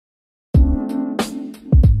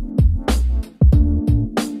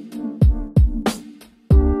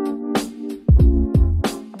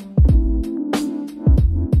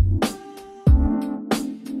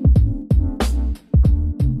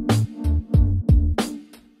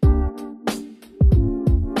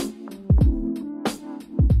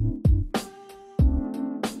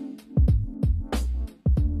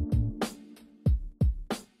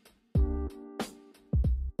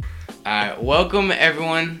welcome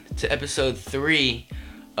everyone to episode 3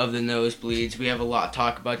 of the Nosebleeds. We have a lot to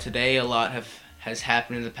talk about today. A lot has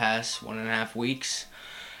happened in the past 1.5 weeks.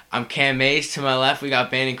 I'm Cam Mays. To my left, we got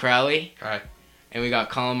Bannon Crowley. Hi. And we got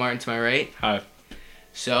Colin Martin to my right. Hi.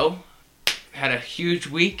 So, had a huge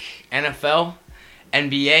week. NFL,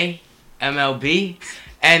 NBA, MLB,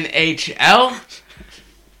 NHL.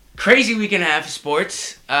 Crazy week and a half of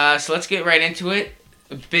sports. So let's get right into it.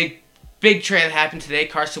 A big trade that happened today.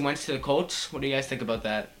 Carson Wentz to the Colts. What do you guys think about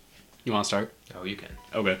that? You want to start? Oh, you can.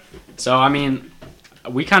 Okay. So, me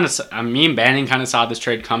and Bannon kind of saw this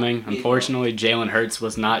trade coming. Unfortunately, Jalen Hurts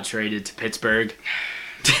was not traded to Pittsburgh.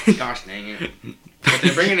 Gosh dang it. But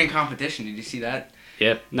they're bringing in competition. Did you see that?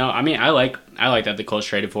 Yeah. No, I like that the Colts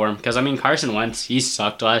traded for him. Because, Carson Wentz, he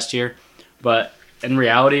sucked last year. But in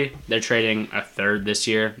reality, they're trading a third this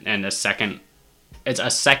year and a second. It's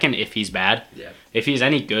a second if he's bad. Yeah. If he's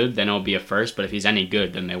any good, then it'll be a first. But if he's any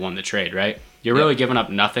good, then they won the trade, right? You're really giving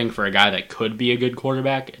up nothing for a guy that could be a good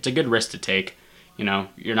quarterback. It's a good risk to take.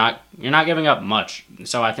 You're not giving up much.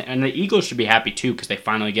 So I think, and the Eagles should be happy too because they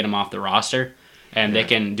finally get him off the roster, and they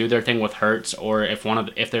can do their thing with Hurts. Or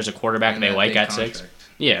if there's a quarterback and they like at contract. 6,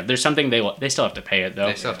 yeah, there's something they still have to pay it though.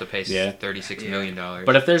 They still have to pay $36 million.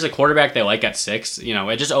 But if there's a quarterback they like at 6,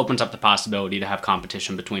 it just opens up the possibility to have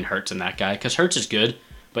competition between Hurts and that guy because Hurts is good,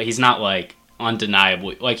 but he's not like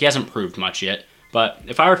undeniably he hasn't proved much yet. But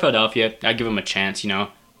if I were Philadelphia, I'd give him a chance.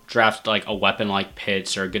 Draft like a weapon like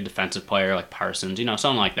Pitts or a good defensive player like Parsons,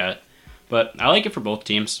 something like that. But I like it for both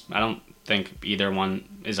teams. I don't think either one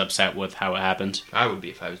is upset with how it happened. I would be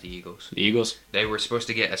if I was the Eagles. The Eagles? They were supposed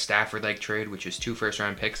to get a Stafford-like trade, which is 2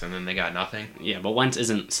 first-round picks, and then they got nothing. Yeah, but Wentz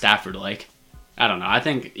isn't Stafford-like. I don't know. I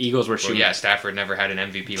think Eagles were shooting. Well, yeah, Stafford never had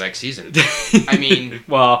an MVP-like season. I mean,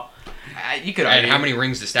 well, you could. And how many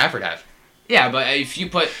rings does Stafford have? Yeah, but if you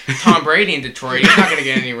put Tom Brady in Detroit, he's not going to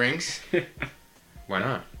get any rings. Why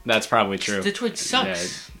not? That's probably true. Detroit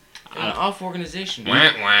sucks. They're an off organization.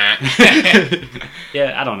 Wah, wah.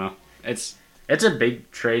 Yeah, I don't know. It's a big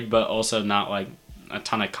trade, but also not like a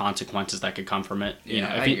ton of consequences that could come from it.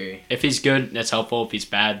 I agree. If he's good, that's helpful. If he's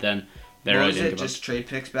bad, then they're What really was didn't it? give Just up. trade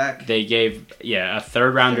picks back? They gave a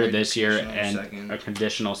third rounder Third, this year conditional and second. a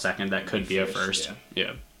conditional second that could be a first.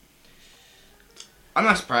 Yeah. I'm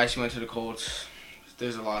not surprised he went to the Colts.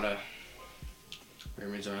 There's a lot of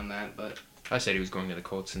rumors around that, but I said he was going to the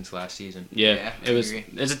Colts since last season. Yeah, I agree.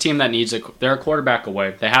 It's a team that needs they're a quarterback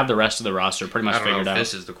away. They have the rest of the roster pretty much I don't figured know if out.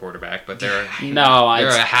 this is the quarterback, but they're No, they're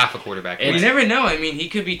a half a quarterback. you away. never know. I mean, he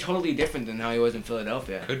could be totally different than how he was in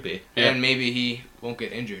Philadelphia. Could be. Yeah. And maybe he won't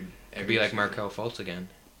get injured. Could be like Markel Fultz again.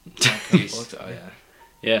 Oh, yeah.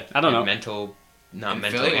 Yeah, I don't know. Mental And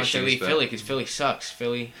mental Philly wants to issues, leave but Philly because Philly sucks.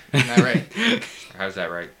 Philly, isn't that right? how's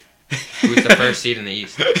that right? Who's the first seed in the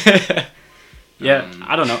East? Yeah,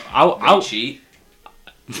 I don't know. I'll cheat.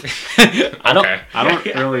 I don't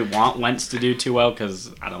really want Wentz to do too well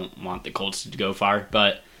because I don't want the Colts to go far.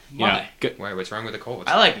 But Why? Why? What's wrong with the Colts?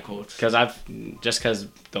 I like the Colts. Because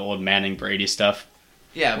the old Manning Brady stuff.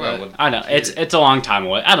 Yeah, Well, but I know it's a long time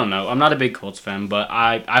away. I don't know. I'm not a big Colts fan, but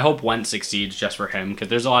I hope Wentz succeeds just for him because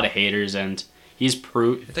there's a lot of haters and he's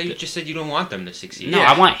proved. I thought you just said you don't want them to succeed. No,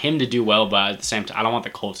 I want him to do well, but at the same time, I don't want the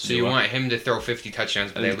Colts to So do you well. want him to throw 50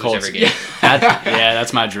 touchdowns, but they The lose Colts- every game.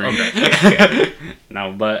 That's my dream. Okay.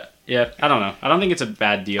 No, but yeah, I don't know. I don't think it's a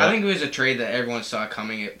bad deal. I think it was a trade that everyone saw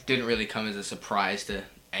coming. It didn't really come as a surprise to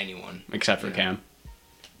anyone. except for Cam.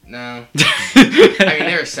 No. I mean,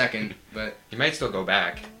 they're second, but He might still go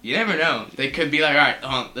back. you never know. They could be like,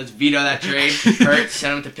 all right, let's veto that trade. Hurt,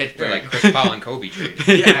 send him to They're Pittsburgh. like Chris Paul and Kobe trade.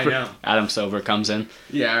 Yeah, I know. Adam Silver comes in.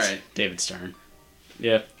 Yeah, all right. David Stern.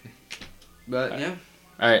 Yeah. But, yeah.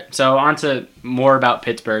 All right, so on to more about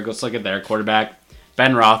Pittsburgh. Let's look at their quarterback,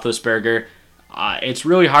 Ben Roethlisberger. It's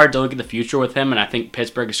really hard to look at the future with him, and I think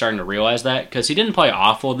Pittsburgh is starting to realize that because he didn't play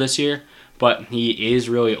awful this year, but he is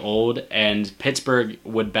really old, and Pittsburgh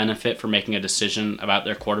would benefit from making a decision about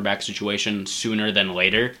their quarterback situation sooner than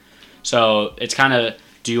later. So it's kind of,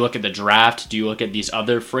 do you look at the draft? Do you look at these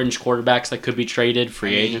other fringe quarterbacks that could be traded,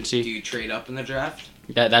 free agency? Do you trade up in the draft?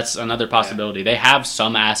 That's another possibility. They have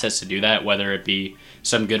some assets to do that, whether it be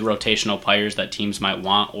some good rotational players that teams might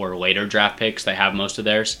want or later draft picks. They have most of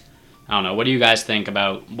theirs. I don't know. What do you guys think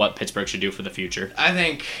about what Pittsburgh should do for the future? I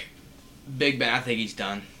think Big Ben, I think he's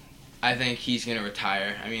done. I think he's going to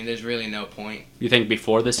retire. I mean, there's really no point. You think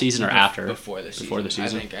before the season or after? Before the season. Before the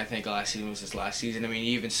season? I think last season was his last season. I mean,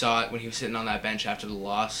 you even saw it when he was sitting on that bench after the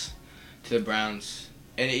loss to the Browns.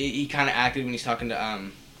 And he kind of acted when he's talking to,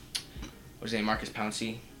 what's his name, Marcus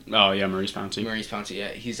Pouncey? Oh, yeah, Maurice Pouncey. Maurice Pouncey, yeah.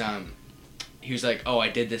 He was like, oh, I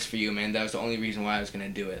did this for you, man. That was the only reason why I was going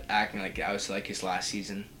to do it. Acting like that was like his last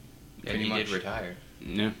season. And pretty he much. did retire.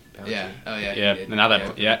 Yeah. Pouncey. Yeah. Oh yeah. Yeah, He did. and now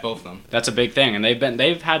that- both of them. That's a big thing, and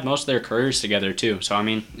they've had most of their careers together too. So I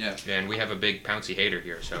mean, Yeah. Yeah, and we have a big Pouncey hater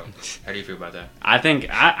here, so how do you feel about that? I think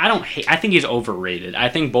I don't hate. I think he's overrated. I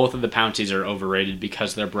think both of the Pounceys are overrated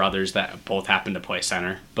because they're brothers that both happen to play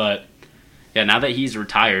center. But yeah, now that he's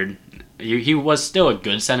retired, he was still a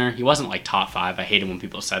good center. He wasn't like top 5. I hated when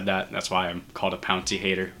people said that. That's why I'm called a Pouncey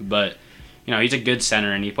hater. But he's a good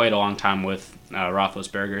center, and he played a long time with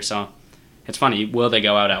Roethlisberger. So it's funny. Will they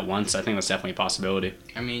go out at once? I think that's definitely a possibility.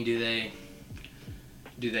 I mean, do they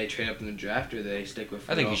trade up in the draft, or do they stick with?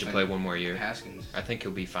 I think he Rudolph should and play one more year. Haskins. I think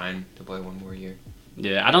he'll be fine to play one more year.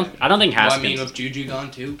 Yeah, I don't think Haskins. Well, I mean, with Juju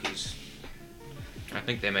gone too, because I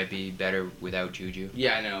think they might be better without Juju.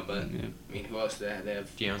 yeah, I know, but Yeah. I mean, who else do they have? They have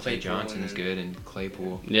Deontay Claypool Johnson's and good, and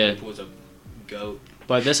Claypool. Yeah, Claypool's a goat.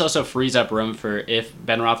 but this also frees up room for if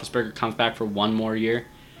Ben Roethlisberger comes back for one more year,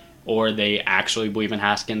 or they actually believe in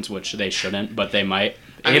Haskins, which they shouldn't, but they might.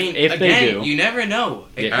 If they do, you never know.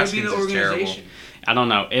 It Yeah. could be the Haskins is terrible. organization. I don't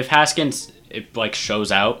know. If Haskins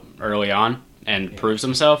shows out early on and proves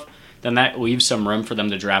himself, then that leaves some room for them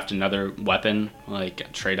to draft another weapon,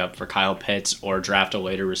 like trade up for Kyle Pitts, or draft a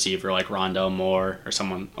later receiver like Rondell Moore or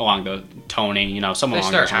someone along the Tony, If someone they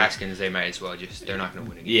along start those lines. Haskins, they might as well they're not going to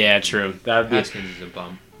win again. Yeah, true. That would be. Haskins is a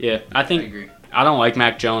bum. Yeah, I I think agree. I don't like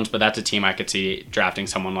Mac Jones, but that's a team I could see drafting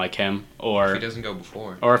someone like him, If or he doesn't go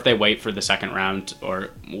before. or if they wait for the second round, or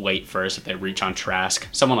wait first if they reach on Trask,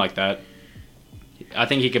 someone like that. I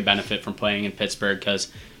think he could benefit from playing in Pittsburgh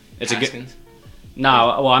because it's Haskins. No,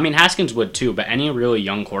 well, I mean Haskins would too, but any really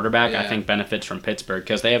young quarterback I Yeah. think benefits from Pittsburgh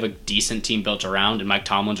because they have a decent team built around, and Mike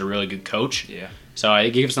Tomlin's a really good coach. Yeah. So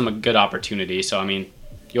it gives them a good opportunity. So I mean,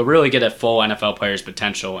 you'll really get a full NFL player's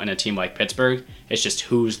potential in a team like Pittsburgh. It's just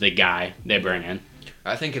who's the guy they bring in.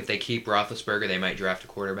 I think if they keep Roethlisberger, they might draft a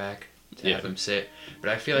quarterback to Yeah. have him sit. But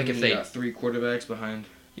I feel like if You they got 3 quarterbacks behind.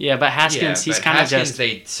 Yeah, but Haskins, he's kind of just.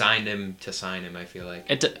 They signed him to sign him. I feel like.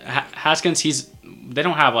 Haskins, they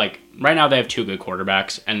don't have right now they have 2 good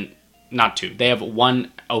quarterbacks, and not 2. They have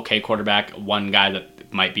 1 okay quarterback, 1 guy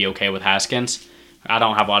that might be okay with Haskins. I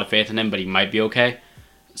don't have a lot of faith in him, but he might be okay.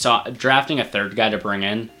 So drafting a 3rd guy to bring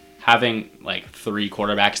in, having 3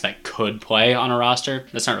 quarterbacks that could play on a roster,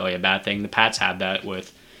 that's not really a bad thing. The Pats had that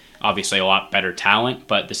with obviously a lot better talent,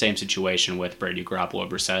 but the same situation with Brady, Garoppolo,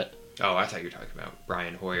 Brissett. Oh, I thought you were talking about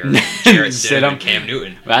Brian Hoyer, Jarrett Stidham, and Cam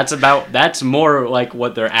Newton. That's more like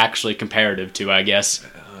what they're actually comparative to, I guess.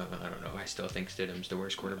 I don't know. I still think Stidham's the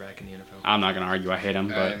worst quarterback in the NFL. I'm not gonna argue I hate him,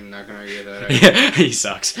 but I'm not gonna argue that. he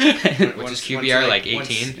sucks. What's his QBR, like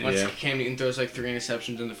 18? Once Yeah. Cam Newton throws 3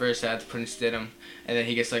 interceptions in the first half to put in Stidham, and then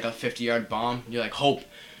he gets a 50-yard bomb, you're like, hope,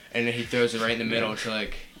 and then he throws it right in the middle to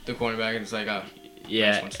the cornerback, and it's like, oh,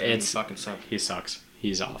 Yeah, he fucking suck. he sucks.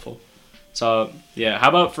 He's awful. So yeah, how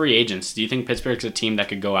about free agents? Do you think Pittsburgh's a team that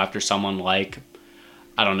could go after someone like,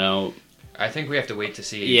 I don't know? I think we have to wait to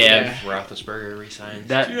see Yeah. if Roethlisberger resigns.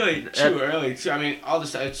 That It's really too early. I mean, all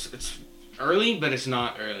this it's early, but it's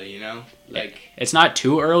not early. It's not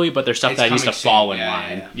too early, but there's stuff It's that needs to coming fall soon. in Yeah,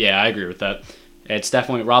 line. yeah. Yeah, I agree with that. It's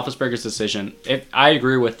definitely Roethlisberger's decision. If I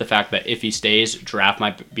agree with the fact that if he stays, draft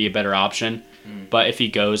might be a better option. But if he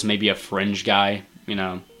goes, maybe a fringe guy,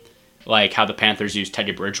 like how the Panthers used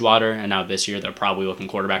Teddy Bridgewater, and now this year they're probably looking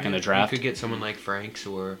quarterback in the draft. You could get someone like Franks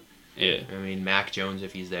or, Yeah, Mac Jones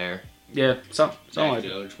if he's there. yeah, so Mac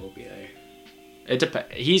Jones will be there. it depends.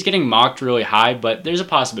 He's getting mocked really high, but there's a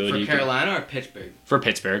possibility For he could- Carolina or Pittsburgh? for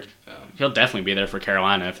Pittsburgh. Oh. He'll definitely be there for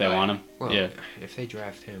Carolina if they Right. want him. Well, Yeah. if they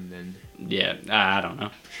draft him, then Yeah, I don't know.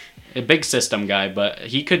 A big system guy, but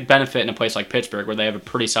he could benefit in a place like Pittsburgh where they have a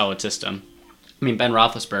pretty solid system. I mean, Ben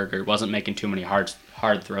Roethlisberger wasn't making too many hard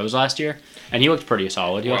throws last year, and he looked pretty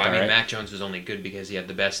solid. He looked all right. Mac Jones was only good because he had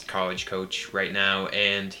the best college coach right now,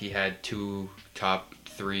 and he had 2 top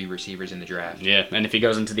 3 receivers in the draft. Yeah, and if he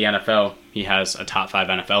goes into the NFL, he has a top 5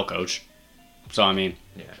 NFL coach. So I mean,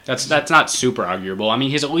 Yeah. that's not super arguable. I mean,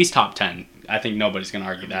 he's at least top 10. I think nobody's gonna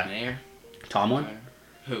argue that. Mayor? Tomlin?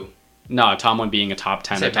 Who? No, Tomlin being a top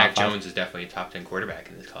 10 I or said top Mac 5. Jones is definitely a top 10 quarterback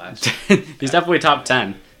in this class. He's definitely top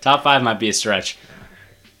 10. Top 5 might be a stretch.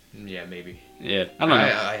 Yeah, maybe. Yeah, I don't know.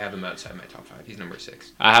 I have him outside my top 5. He's number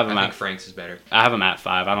 6. I have him I think at Franks is better. 5.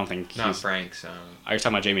 I don't think Not he's. Franks. Are you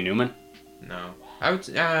talking about Jamie Newman? No. I would.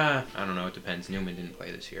 I don't know. It depends. Newman didn't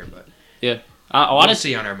play this year, but Yeah. A lot we'll of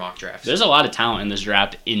see on our mock drafts. There's a lot of talent in this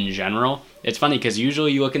draft in general. It's funny because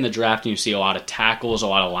usually you look in the draft and you see a lot of tackles, a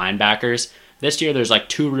lot of linebackers. This year there's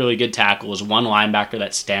 2 really good tackles, 1 linebacker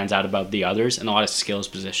that stands out above the others, and a lot of skills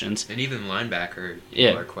positions. And even linebacker, people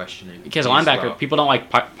Yeah. are questioning. Because as linebacker, well. people don't like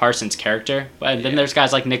Parsons' character. But then Yeah. there's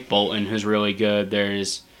guys like Nick Bolton who's really good.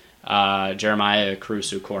 There's Jeremiah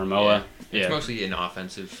Krusu-Koramoah. It's mostly an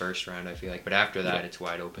offensive first round, I feel like. But after that, it's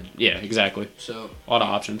wide open. Yeah, exactly. So a lot of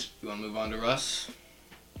options. You want to move on to Russ?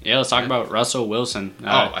 Yeah, let's talk about Russell Wilson.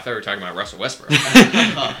 I thought we were talking about Russell Westbrook.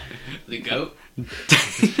 The GOAT?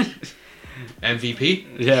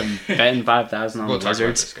 MVP? Yeah, betting 5,000 on We'll the talk about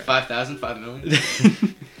Wizards. this guy. 5,000, 5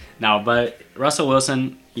 million? No, but Russell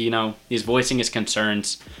Wilson, he's voicing his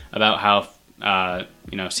concerns about how,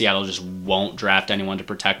 Seattle just won't draft anyone to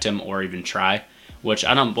protect him or even try, which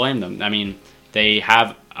I don't blame them. I mean, they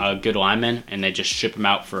have a good lineman, and they just ship him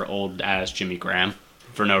out for old-ass Jimmy Graham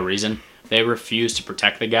for no reason. They refuse to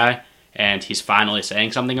protect the guy, and he's finally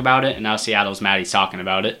saying something about it, and now Seattle's mad he's talking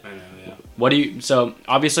about it. I know, yeah. So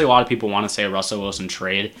obviously a lot of people want to say Russell Wilson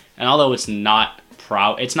trade, and although it's not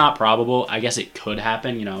probable, I guess it could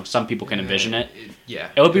happen. Some people can envision it.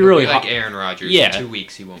 It would be really like Aaron Rodgers. Yeah. In 2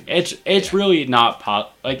 weeks he won't. It's really not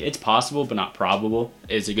it's possible but not probable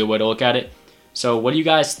is a good way to look at it. So what do you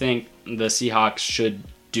guys think the Seahawks should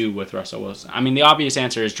do with Russell Wilson? I mean, the obvious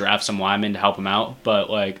answer is draft some linemen to help him out, but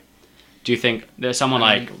do you think there's someone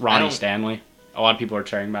like Ronnie Stanley? A lot of people are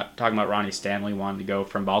talking about Ronnie Stanley wanting to go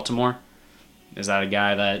from Baltimore. Is that a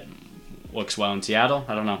guy that looks well in Seattle?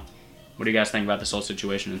 I don't know. What do you guys think about this whole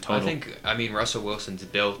situation in total? I mean, Russell Wilson's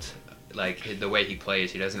built, the way he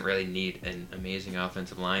plays, he doesn't really need an amazing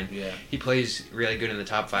offensive line. Yeah. He plays really good in the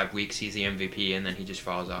top 5 weeks, he's the MVP, and then he just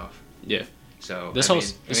falls off. Yeah. So,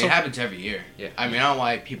 it happens every year. Yeah. I mean, I don't know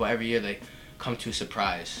why people every year, they come to a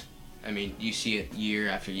surprise. I mean, you see it year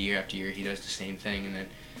after year after year, he does the same thing, and then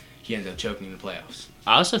he ends up choking in the playoffs.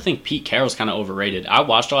 I also think Pete Carroll's kind of overrated. I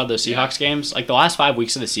watched a lot of those Seahawks games. The last 5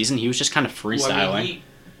 weeks of the season, he was just kind of freestyling. Well, I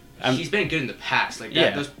mean, he's been good in the past.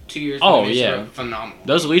 Those 2 years were phenomenal.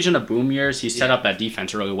 Those Legion of Boom years, he set up that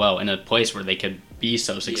defense really well in a place where they could be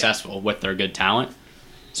so successful with their good talent.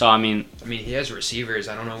 So, I mean, he has receivers.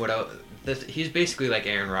 I don't know what else. He's basically like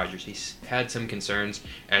Aaron Rodgers. He's had some concerns,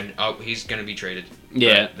 and he's going to be traded.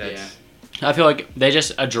 Yeah. I feel like they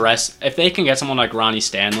just address, if they can get someone like Ronnie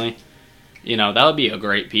Stanley, that would be a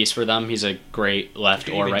great piece for them. He's a great left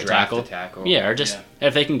or right tackle. Yeah, or just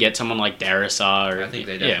if they can get someone like Darrisaw, I think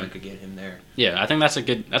they definitely could get him there. Yeah, I think that's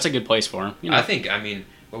a good place for him. I think,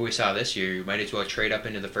 what we saw this year, you might as well trade up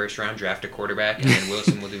into the first round, draft a quarterback, and then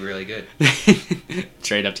Wilson will do really good.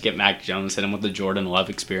 Trade up to get Mac Jones, hit him with the Jordan Love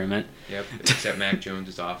experiment. Yep, except Mac Jones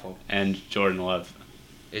is awful. And Jordan Love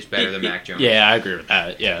is better than Mac Jones. Yeah, I agree with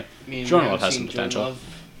that. Yeah, Jordan Love has some potential. Love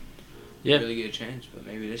really get a chance, but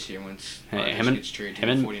maybe this year once him gets traded to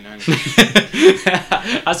the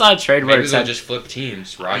 49ers. I saw a trade where it said just flip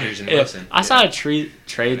teams, Rodgers and Wilson. I saw a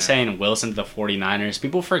trade saying Wilson to the 49ers.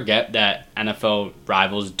 People forget that NFL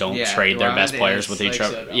rivals don't trade their best players with each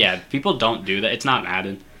other. Yeah, people don't do that. It's not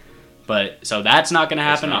Madden. But so that's not going to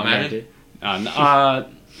happen. I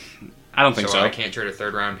don't think so. I can't trade a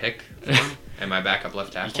 3rd round pick for him and my backup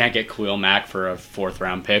left tackle. You can't get Khalil Mack for a 4th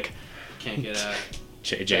round pick. Can't get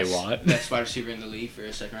JJ Watt. Best wide receiver in the league for a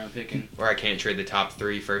 2nd round pick. Or I can't trade the top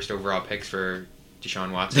 3 first overall picks for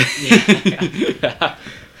Deshaun Watson.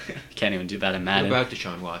 Can't even do that in Madden. What about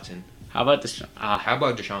Deshaun Watson? How about Deshaun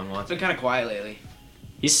It's Watson? been kind of quiet lately.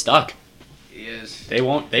 He's stuck. He is. They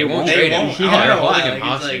won't trade him. They're holding him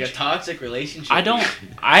hostage. It's a toxic relationship.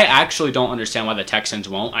 I actually don't understand why the Texans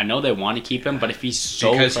won't. I know they want to keep him, but if he's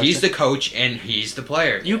because he's the coach and he's the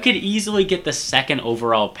player. You could easily get the 2nd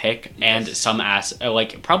overall pick and some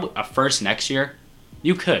probably a 1st next year.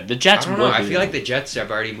 You could. The Jets would. I feel like the Jets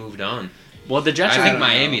have already moved on. Well, the Jets. I think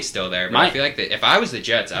Miami's still there, but I feel like if I was the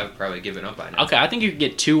Jets, I would probably give it up by now. Okay, I think you could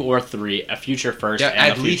get 2 or 3, a future 1st, yeah,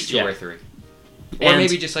 and at least 2 or 3. Or And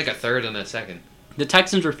maybe just a 3rd and a 2nd. The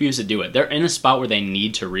Texans refuse to do it. They're in a spot where they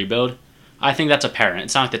need to rebuild. I think that's apparent.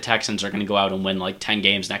 It's not like the Texans are going to go out and win 10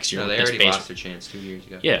 games next year. No, they already lost their chance 2 years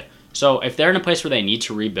ago. Yeah. So if they're in a place where they need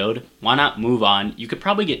to rebuild, why not move on? You could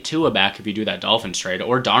probably get Tua back if you do that Dolphins trade,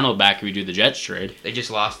 or Darnold back if you do the Jets trade. They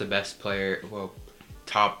just lost the best player,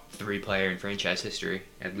 top 3 player in franchise history,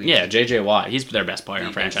 at least. Yeah, J.J. Watt. He's their best player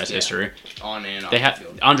in franchise history. On and off the the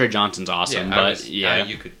field. Andre Johnson's awesome,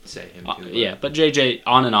 you could say him too. But J.J.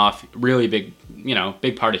 on and off, really big,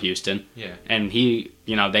 big part of Houston. Yeah. And he,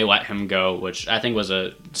 they let him go, which I think was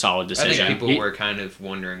a solid decision. I think people were kind of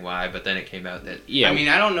wondering why, but then it came out that... Yeah. I mean,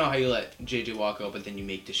 I don't know how you let J.J. Watt go, but then you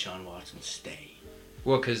make Deshaun Watson stay.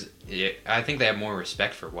 Well, because I think they have more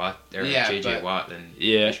respect for J.J. Watt than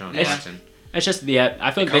Deshaun Watson. It's just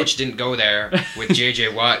I feel the coach didn't go there with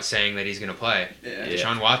J.J. Watt saying that he's going to play. Yeah.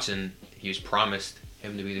 Deshaun Watson, he was promised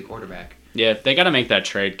him to be the quarterback. Yeah, they got to make that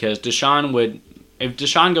trade because if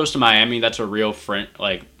Deshaun goes to Miami, that's a real friend.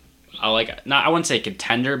 I wouldn't say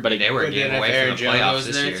contender, but they were getting away from the playoffs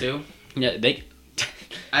this year. Too. Yeah,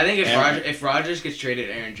 I think if Rodgers gets traded,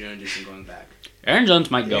 Aaron Jones isn't going back. Aaron Jones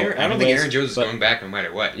might go. I don't think Aaron Jones is going back no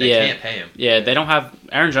matter what. They can't pay him. Yeah, they don't have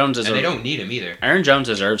Aaron Jones. And they don't need him either. Aaron Jones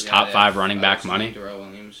deserves top 5 running back money.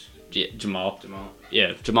 Williams. Yeah, Jamal.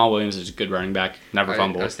 Yeah, Jamal Williams is a good running back. Never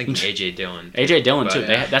fumbled. I was thinking A.J. Dillon. A.J. Dillon, too.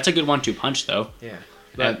 Yeah. That's a good 1-2 punch, though. Yeah.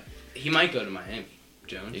 But he might go to Miami,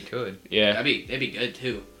 Jones. He could. Yeah. That'd be good,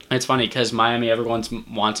 too. It's funny because Miami, everyone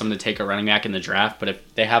wants him to take a running back in the draft, but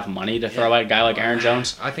if they have money to throw at a guy like Aaron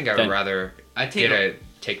Jones... I think I would rather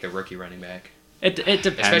take the rookie running back. It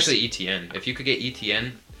depends. Especially ETN. If you could get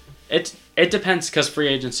ETN... It depends because free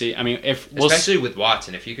agency. I mean, especially with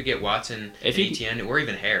Watson, if you could get Watson, ETN, or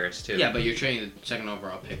even Harris too. Yeah, but you're trading the second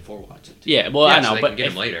overall pick for Watson. Too. Yeah, well, I know, so but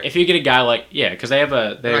get him later. If you get a guy like because they have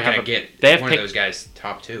one of those guys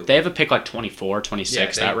top 2. They have a pick like 24,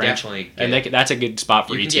 26 that range, and that's a good spot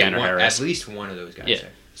for ETN or Harris. At least one of those guys. Yeah.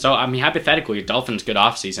 There. So I mean, hypothetically, Dolphins good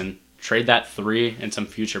offseason. Trade that 3 and some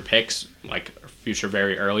future picks, like future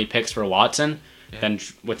very early picks for Watson. Yeah. Then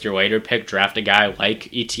with your later pick, draft a guy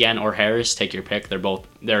like ETN or Harris. Take your pick.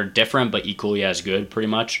 They're different but equally as good, pretty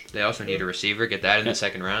much. They also need a receiver. Get that in the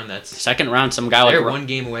second round. Second round. Some guy they're one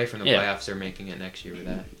game away from the playoffs. They're making it next year with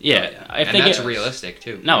that. Yeah, and that's realistic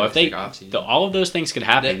too. No, if all of those things could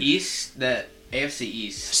happen. The AFC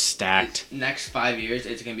East stacked. Next 5 years,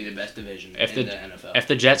 it's gonna be the best division in the NFL. If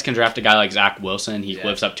the Jets can draft a guy like Zach Wilson, he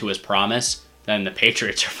lives up to his promise. Then the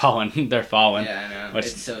Patriots are falling. They're falling. Yeah, I know.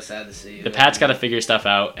 It's so sad to see. The Pats got to figure stuff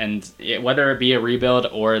out, and whether it be a rebuild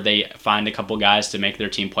or they find a couple guys to make their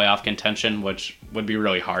team playoff contention, which would be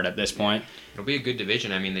really hard at this point. It'll be a good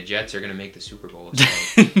division. I mean, the Jets are going to make the Super Bowl. So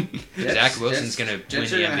Zach Wilson's going to win the MVP.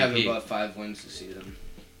 Jets are going to have about 5 wins this season.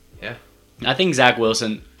 Yeah. I think Zach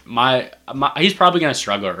Wilson, he's probably going to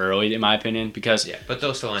struggle early, in my opinion, because but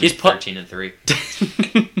they'll still end 13-3.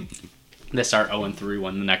 They start 0-3,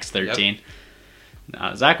 win the next 13. Yep.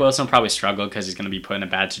 Zach Wilson will probably struggle because he's going to be put in a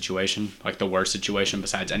bad situation, like the worst situation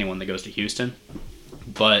besides anyone that goes to Houston.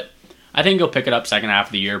 But I think he'll pick it up second half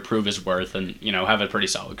of the year, prove his worth, and have a pretty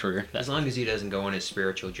solid career. As long as he doesn't go on his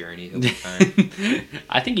spiritual journey, he'll be fine.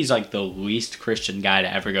 I think he's like the least Christian guy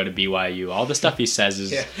to ever go to BYU. All the stuff he says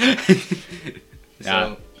is...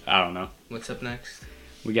 So, I don't know. What's up next?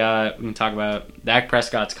 We can talk about Dak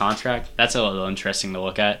Prescott's contract. That's a little interesting to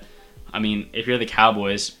look at. I mean, if you're the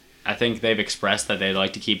Cowboys... I think they've expressed that they'd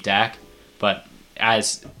like to keep Dak, but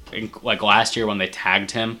like last year when they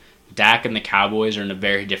tagged him, Dak and the Cowboys are in a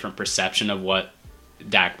very different perception of what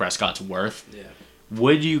Dak Prescott's worth. Yeah.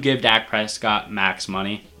 Would you give Dak Prescott max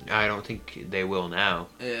money? I don't think they will now.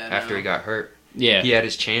 Yeah. After he got hurt. Yeah. He had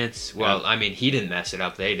his chance. Well, I mean, he didn't mess it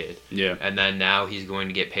up. They did. Yeah. And then now he's going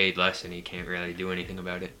to get paid less, and he can't really do anything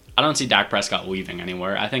about it. I don't see Dak Prescott leaving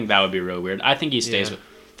anywhere. I think that would be really weird. I think he stays with...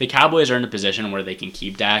 The Cowboys are in a position where they can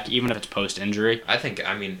keep Dak, even if it's post-injury. I think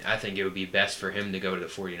it would be best for him to go to the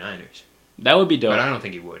 49ers. That would be dope. But I don't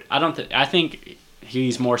think he would. I think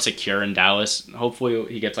he's more secure in Dallas.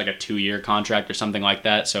 Hopefully he gets like a 2-year contract or something like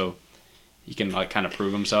that, so he can like kind of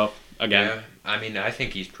prove himself again. Yeah, I mean, I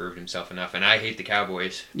think he's proved himself enough, and I hate the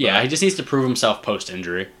Cowboys. Yeah, he just needs to prove himself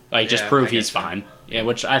post-injury. Like, just prove he's fine. Yeah,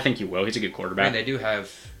 which I think he will. He's a good quarterback. I mean, they do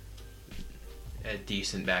have a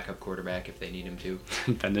decent backup quarterback if they need him to.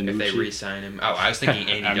 If they re-sign him. Oh, I was thinking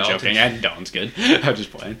Andy I'm Dalton. Joking. Andy Dalton's good. I'm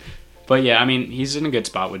just playing. But yeah, I mean, he's in a good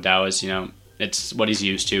spot with Dallas. It's what he's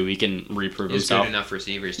used to. He can reprove himself. Good enough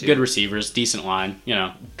receivers too. Good receivers, decent line.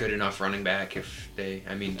 Good enough running back if they.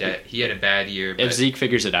 I mean, he had a bad year. But if Zeke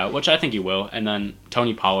figures it out, which I think he will, and then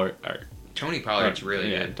Tony Pollard's really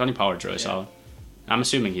good. Tony Pollard's really solid. I'm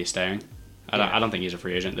assuming he's staying. I don't think he's a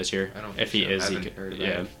free agent this year. I don't. If he is,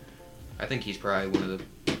 yeah. I think he's probably one of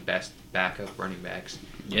the best backup running backs.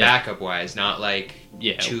 Yeah. Backup wise, not like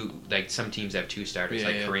two. Like some teams have 2 starters,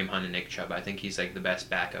 Kareem Hunt and Nick Chubb. I think he's like the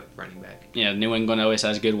best backup running back. Yeah, New England always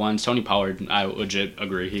has good ones. Tony Pollard, I legit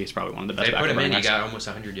agree. He's probably one of the best. They put him in. Backs. He got almost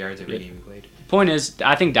 100 yards every game he played. Point is,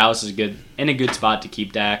 I think Dallas is in a good spot to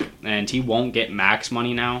keep Dak, and he won't get max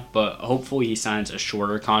money now, but hopefully he signs a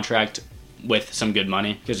shorter contract with some good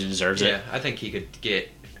money because he deserves it. Yeah, I think he could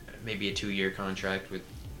get maybe a 2-year contract with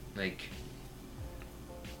like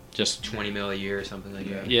just $20 million a year or something like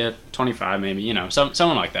that. Yeah, 25 maybe.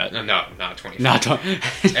 Someone like that. No, not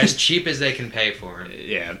 25. As cheap as they can pay for him.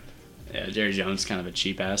 Yeah, Jerry Jones is kind of a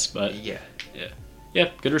cheap ass, but yeah,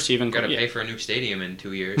 good receiving. Got to pay for a new stadium in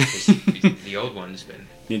 2 years because the old one's been.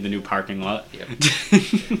 Need the new parking lot.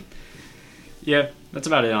 Yep. Yeah, that's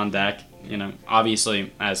about it on Dak.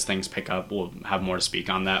 Obviously, as things pick up, we'll have more to speak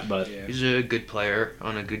on that. But he's a good player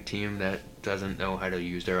on a good team that doesn't know how to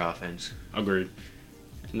use their offense. Agreed.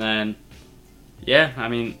 And then, I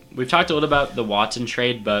mean, we've talked a little about the Watson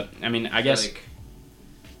trade, but I mean, I guess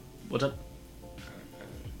What's up?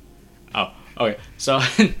 Oh, okay. So,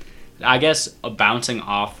 I guess bouncing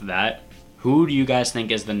off that, who do you guys think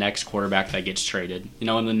is the next quarterback that gets traded? You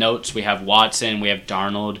know, in the notes we have Watson, we have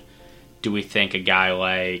Darnold. Do we think a guy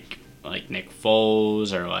like Nick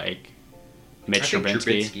Foles or like Mitch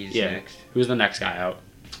Trubisky? Yeah. Next. Who's the next guy out?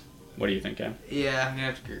 What do you think, Cam? Yeah, I'm gonna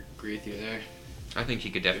have to agree with you there. I think he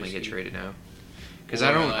could definitely get traded now. Because Or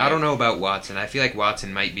I don't know about Watson. I feel like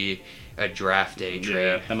Watson might be a draft day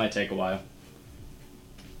trade. That might take a while.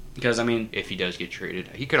 Because I mean, If he does get traded,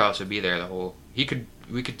 he could also be there the whole. We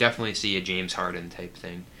could definitely see a James Harden type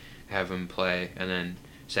thing, have him play and then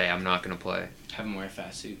say I'm not gonna play. Have him wear a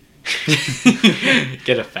fat suit.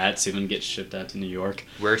 get a fat suit and get shipped out to New York.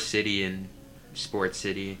 Worst city in Sports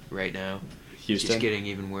City right now. Houston. It's getting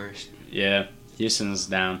even worse. Yeah, Houston's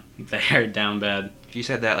down. They're down bad. If you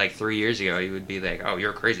said that like 3 years ago, you would be like, "Oh,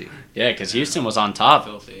 you're crazy." Yeah, because Houston was on top.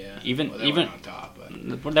 Filthy, yeah. Even They weren't on top,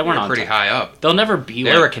 but they weren't on pretty top. high up. They'll never be.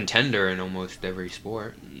 They're like a contender in almost every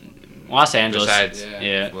sport. Los Angeles. Besides,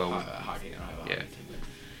 yeah. well, hockey. yeah.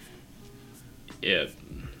 Yeah.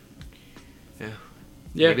 Yeah.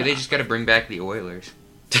 Yeah. Maybe they just got to bring back the Oilers.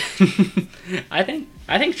 I think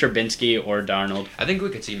Trubinsky or Darnold. I think we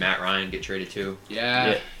could see Matt Ryan get traded too.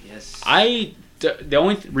 Yeah. Yeah. Yes. The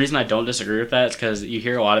only reason I don't disagree with that is because you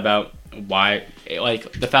hear a lot about why,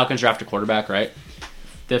 like, the Falcons draft a quarterback, right?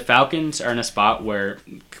 The Falcons are in a spot where,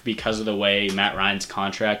 because of the way Matt Ryan's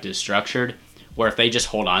contract is structured, where if they just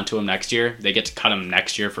hold on to him next year, they get to cut him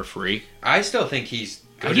next year for free. I still think he's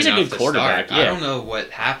good He's a enough good to quarterback, start. yeah. I don't know what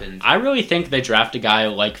happened. I really think they draft a guy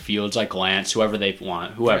like Fields, like Lance, whoever they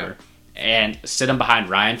want, whoever, and sit him behind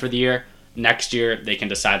Ryan for the year. Next year, they can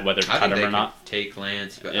decide whether to I cut think him they or could not. take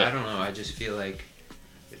Lance, but Yeah. I don't know. I just feel like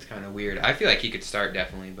it's kind of weird. I feel like he could start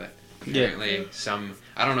definitely, but Yeah. apparently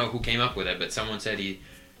I don't know who came up with it, but someone said he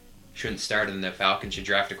shouldn't start and the Falcons should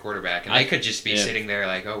draft a quarterback, and they could just be sitting there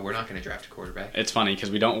like, oh, we're not going to draft a quarterback. It's funny because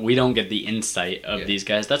we don't get the insight of these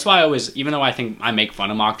guys. That's why I always, even though I think I make fun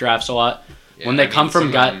of mock drafts a lot, Yeah, when they I mean, come from some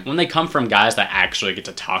of them- when they come from guys that actually get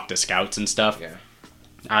to talk to scouts and stuff, Yeah.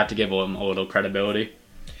 I have to give them a little credibility.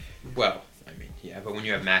 Well, I mean, yeah, but when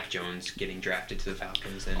you have Mac Jones getting drafted to the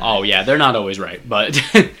Falcons, then Oh yeah, they're not always right, but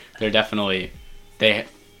they're definitely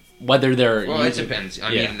whether they're well, it using- depends.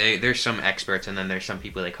 I yeah. mean, there's some experts, and then there's some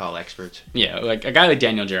people they call experts. Yeah, like a guy like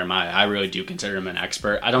Daniel Jeremiah, I really do consider him an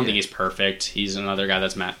expert. I don't think he's perfect. He's another guy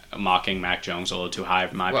that's mocking Mac Jones a little too high,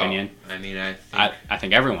 in my opinion. I mean, I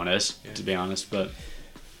think everyone is, to be honest, but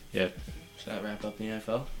yeah. Does that wrap up the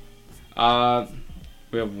NFL?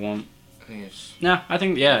 We have one. I think it's. No, I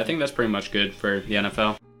think that's pretty much good for the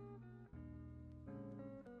NFL.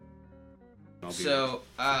 So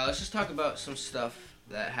let's just talk about some stuff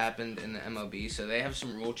that happened in the MLB. So they have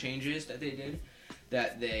some rule changes that they did,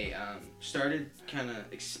 that they started kind of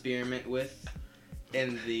experiment with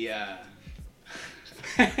in the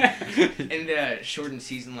in the shortened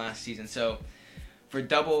season last season. So for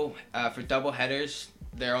double headers,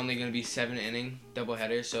 they're only going to be 7-inning double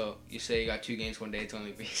headers. So you say you got 2 games one day, it's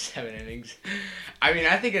only going to be 7 innings. I mean,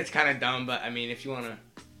 I think it's kind of dumb, but I mean, if you want to.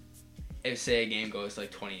 If, say, a game goes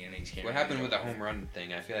like 20 innings. what happened with the home run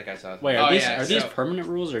thing? I feel like I saw. Wait, Oh, are yeah, these so- permanent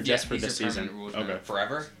rules or just for these this are season? permanent rules Okay. now.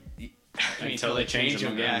 Forever? I mean, Until they change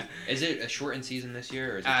them again. Is it a shortened season this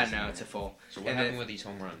year, or is it? Just No, it's a full. So what and happened then- with these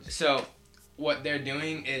home runs? So, what they're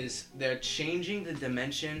doing is they're changing the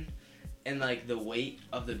dimension and like the weight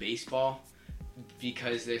of the baseball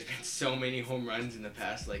because there's been so many home runs in the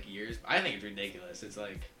past like years. I think it's ridiculous. It's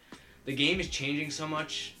like the game is changing so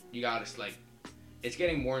much. You gotta like, it's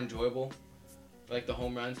getting more enjoyable, like the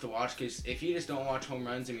home runs to watch. Because if you just don't watch home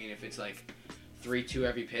runs, I mean, if it's like 3-2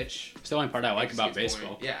 every pitch. It's the only part I like it about gets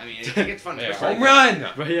baseball. boring. Yeah, I mean, it gets fun. Yeah, especially- home run!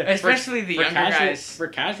 But yeah, Especially the younger guys. For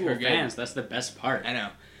casual are good. fans, that's the best part. I know.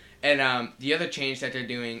 And the other change that they're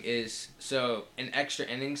doing is, so in extra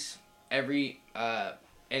innings, every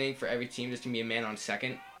inning for every team, there's going to be a man on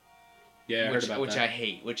second. Yeah, I which, heard about which that. I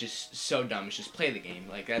hate, which is so dumb. It's just play the game.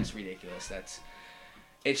 Like, that's ridiculous.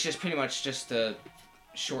 It's just pretty much just to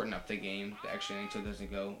shorten up the game, the extra innings, so it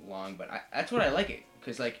doesn't go long. But that's what I like it.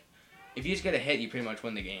 Because, like, if you just get a hit, you pretty much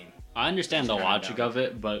win the game. I understand the It's kinda logic dumb. of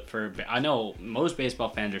it, but I know most baseball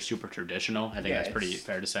fans are super traditional. I think Yeah, that's pretty it's-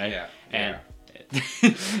 fair to say. Yeah. And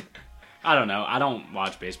I don't know. I don't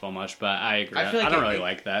watch baseball much, but I agree. I feel like don't it- really it-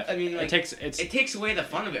 like that. I mean, like, it It takes away the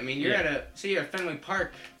fun of it. I mean, you're Yeah. say you're at Fenway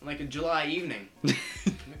Park on like a July evening.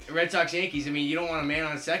 Red Sox Yankees. I mean, you don't want a man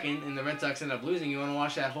on second, and the Red Sox end up losing. You want to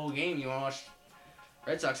watch that whole game. You want to watch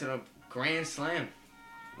Red Sox hit a grand slam,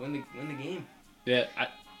 win the game. yeah.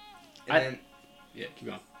 And Yeah. Keep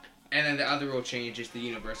going. then the other rule change is the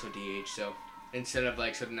universal DH. So instead of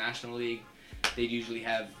the National League they'd usually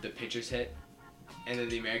have the pitchers hit, and then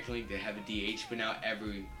the American League they have a DH. But now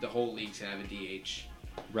the whole league's gonna have a DH.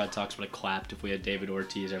 Red Sox would have clapped if we had David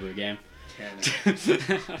Ortiz every game.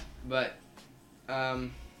 But I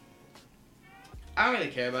don't really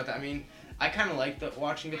care about that. I mean, I kind of like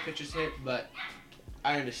watching the pitchers hit, but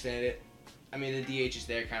I understand it. I mean, the DH is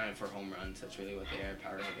there kind of for home runs. That's really what they are,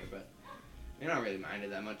 power hitter. But I don't really mind it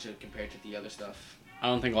that much compared to the other stuff. I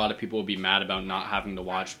don't think a lot of people would be mad about not having to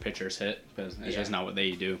watch pitchers hit because it's just not what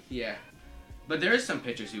they do. Yeah. But there is some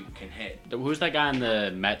pitchers who can hit. Who's that guy in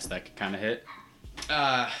the Mets that could kind of hit?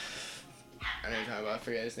 I know what you're talking about. I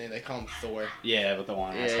forget his name. They call him Thor. Yeah, with the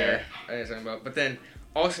long ass hair. Yeah, I know what you're talking about. But then,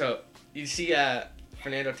 also, you see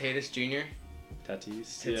Fernando Tatis Jr.?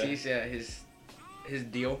 Tatis, yeah, his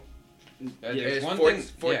deal. There's one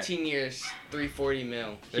 14 years, $340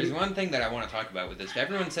 million. There's one thing that I want to talk about with this.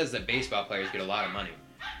 Everyone says that baseball players get a lot of money.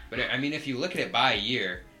 But, I mean, if you look at it by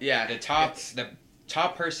year, the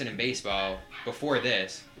top person in baseball before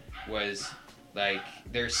this was... Like,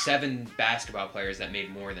 there's 7 basketball players that made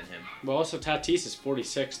more than him. Well, also, Tatis is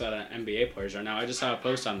 46 that NBA players are now. I just saw a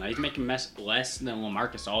post on that. He's making less than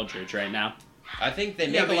LaMarcus Aldridge right now. I think they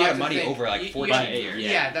make a lot of money over, like, 14 years.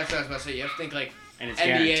 Yeah, that's what I was about to say. You have to think, like, and it's NBA,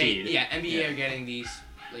 guaranteed. Yeah, NBA are getting these,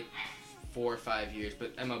 like, 4 or 5 years,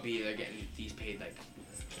 but MLB, they're getting these paid, like,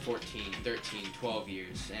 14, 13, 12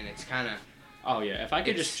 years, and it's kind of... Oh, yeah. If I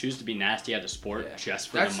could just choose to be nasty at a sport just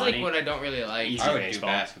for the money... That's, like, what I don't really like. I would do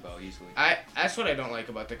basketball easily. That's what I don't like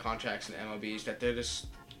about the contracts in the MLB is that they're just...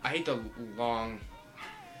 I hate the long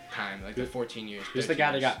time, like the 14 years. Who's the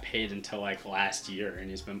guy that got paid until, like, last year, and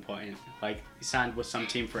he's been playing... Like, he signed with some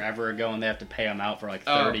team forever ago, and they have to pay him out for, like,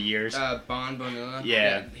 30 years. Bonilla.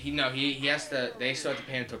 Yeah. He has to... They still have to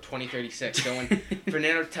pay him until 2036. So when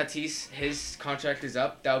Fernando Tatis, his contract is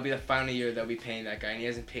up, that will be the final year they'll be paying that guy, and he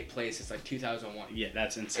hasn't played since, like, 2001. Yeah,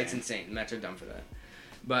 that's insane. It's insane. The Mets are dumb for that.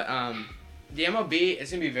 But, the MLB,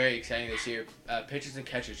 it's going to be very exciting this year. Pitchers and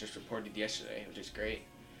catchers just reported yesterday, which is great.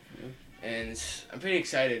 Yeah. And I'm pretty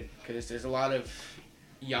excited because there's a lot of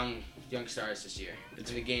young stars this year.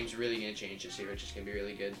 The game's really going to change this year, which is going to be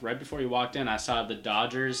really good. Right before you walked in, I saw the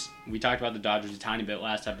Dodgers. We talked about the Dodgers a tiny bit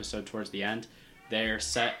last episode towards the end. They're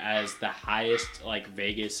set as the highest, like,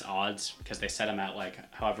 Vegas odds because they set them at, like,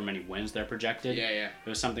 however many wins they're projected. Yeah. It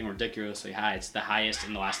was something ridiculously high. It's the highest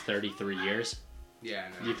in the last 33 years. Yeah,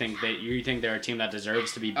 I know. You think they're a team that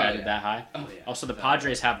deserves to be betted that high? Oh, yeah. Also, the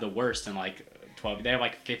Padres have the worst in, like, 12. They have,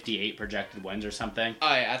 like, 58 projected wins or something.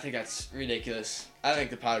 Oh, yeah, I think that's ridiculous. I think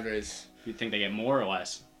the Padres... You think they get more or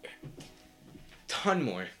less? Ton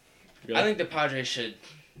more. Really? I think the Padres should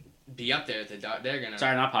be up there at the... They're going to...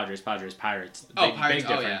 Sorry, not Padres. Pirates. Pirates. Big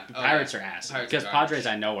difference. Yeah. Pirates are ass. Because Padres,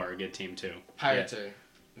 I know, are a good team, too. Pirates are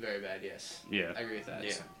very bad, yes. Yeah. I agree with that.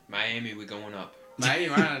 Yeah. Miami, we're going up. Miami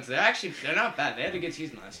Marlins, they're not bad. They had a good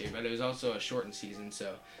season last year, but it was also a shortened season,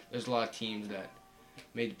 so there's a lot of teams that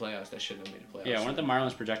made the playoffs that shouldn't have made the playoffs. Yeah, weren't the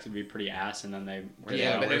Marlins projected to be pretty ass, and then they... But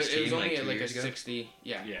it was only like a 60...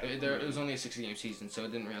 Yeah. It was only a 60-game season, so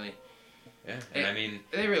it didn't really... Yeah, and I mean...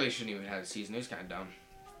 They really shouldn't even have had a season. It was kind of dumb.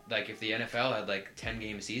 Like, if the NFL had, like,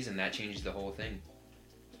 10-game season, that changes the whole thing.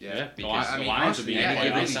 Yeah, because the Lions would be... Yeah,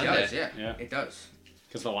 it really Sunday. does, yeah. It does.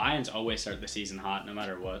 Because the Lions always start the season hot, no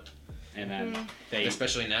matter what. And then they...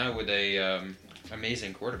 Especially now with a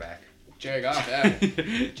amazing quarterback. Jared Goff, yeah.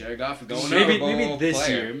 Jared Goff going maybe this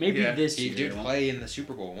year. He did play in the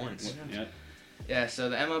Super Bowl once. Yeah, so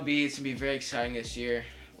the MLB, it's going to be very exciting this year.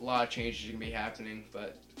 A lot of changes are going to be happening,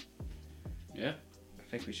 but... Yeah. I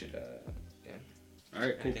think we should, All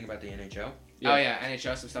right, cool. Anything about the NHL? Yeah. Oh, yeah,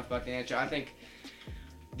 NHL, some stuff about the NHL. I think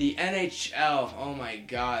the NHL, oh my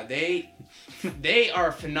God, they are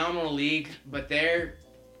a phenomenal league, but their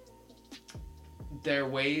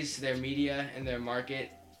ways, their media, and their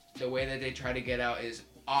market, the way that they try to get out is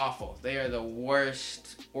awful. They are the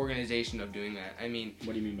worst organization of doing that. I mean...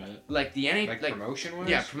 What do you mean by that? Like the NHL... Like promotion-wise?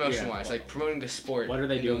 Yeah, promotion-wise. Like promoting the sport. What are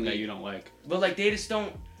they doing that you don't like? But like they just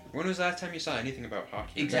don't... When was the last time you saw anything about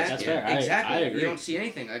hockey? Exactly. That's fair. Exactly. I agree. You don't see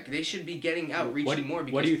anything. Like they should be getting out, reaching more.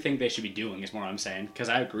 Because what do you think they should be doing? Is more what I'm saying. Because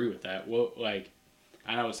I agree with that. Well, like,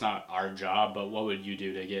 I know it's not our job, but what would you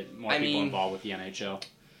do to get more people involved with the NHL?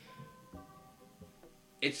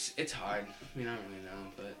 It's hard. I mean, I don't really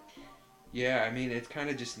know, but yeah, I mean, it's kind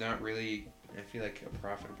of just not really. I feel like a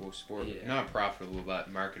profitable sport. Yeah. Not profitable,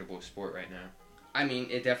 but marketable sport right now. I mean,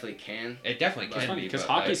 it definitely can. It definitely can be. Because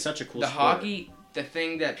hockey is such a cool sport. Hockey, the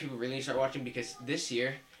thing that people really need to start watching, because this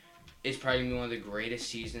year is probably going to be one of the greatest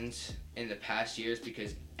seasons in the past years,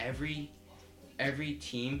 because every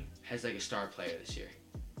team has like a star player this year.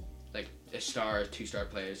 Like a star, 2-star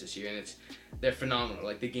players this year, and they're phenomenal.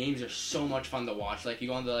 Like the games are so much fun to watch. Like you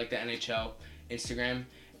go into like the NHL, Instagram,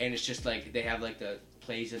 and it's just like they have like the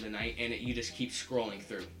plays of the night, and you just keep scrolling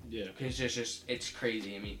through. Yeah. Because it's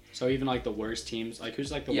crazy. I mean. So even like the worst teams, like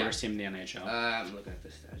who's like the worst team in the NHL? I'm looking at the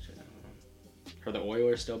stats right now. Are the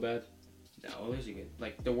Oilers still bad? No, Oilers are good.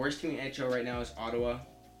 Like the worst team in the NHL right now is Ottawa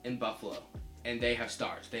and Buffalo, and they have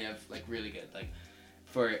stars. They have like really good. Like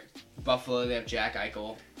for Buffalo, they have Jack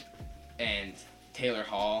Eichel and Taylor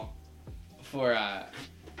Hall. For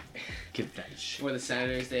Get that shit. For the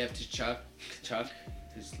Senators, they have Chuck,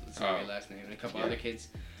 who's my last name, and a couple other kids.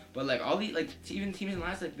 But like all the like even teams in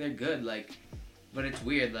last, like they're good. Like, but it's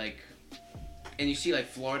weird. Like, and you see like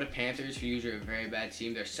Florida Panthers, who usually are a very bad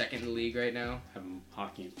team. They're second in the league right now. Having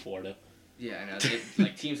hockey in Florida. Yeah, I know. They,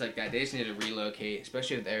 like teams like that, they just need to relocate,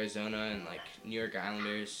 especially with Arizona and like New York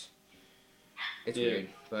Islanders. It's weird,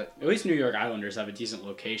 but at least New York Islanders have a decent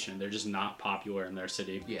location. They're just not popular in their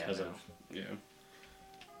city because of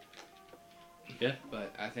Yeah,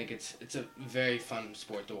 but I think it's a very fun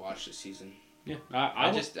sport to watch this season. Yeah,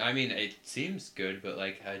 I mean, it seems good, but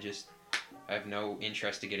like I have no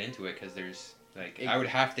interest to get into it because there's like I would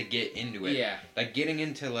have to get into it. Yeah. Like getting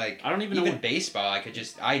into like I don't even know baseball.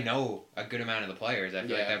 I know a good amount of the players. I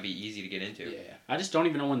feel like that'd be easy to get into. Yeah. I just don't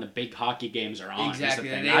even know when the big hockey games are on. Exactly.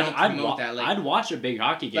 They don't promote that. Like, I'd watch a big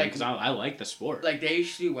hockey game because I like the sport. Like they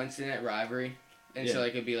used to do Wednesday night rivalry, and so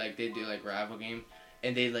like it'd be like they'd do like rival game.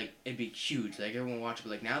 And they like it'd be huge, like everyone would watch it.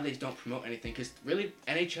 But like now they don't promote anything because really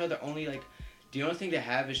NHL the only like the only thing they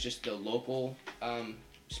have is just the local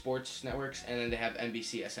sports networks, and then they have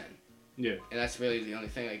NBCSN. Yeah. And that's really the only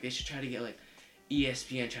thing. Like they should try to get like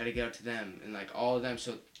ESPN, try to get out to them, and like all of them,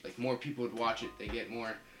 so like more people would watch it. They get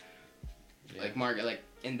more like market like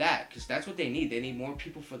in that because that's what they need. They need more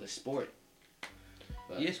people for the sport.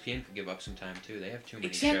 But ESPN could give up some time too. They have too many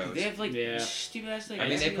exactly. shows. They have like stupid ass like. I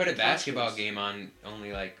mean, they put a basketball game on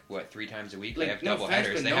only like 3 times a week. Like, they have no double offense,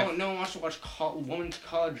 headers. But no one wants to watch women's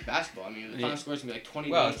college basketball. I mean, the final score is gonna be like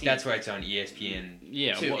 20. Well, that's why it's on ESPN.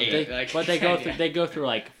 Yeah, too. But they go through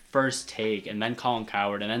like First Take and then Colin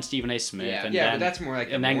Coward and then Stephen A. Smith. But that's more like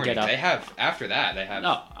the morning. Get up. They have after that. They have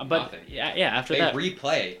nothing. After they that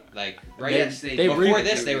replay like right. They were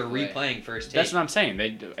replaying First Take. That's what I'm saying.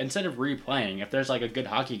 They instead of replaying, if there's like a good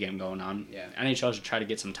hockey game going on, NHL should try to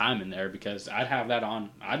get some time in there because I'd have that on.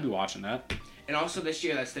 I'd be watching that. And also this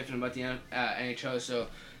year, that's different about the NHL. So,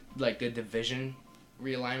 like the division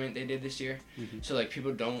realignment they did this year. Mm-hmm. So like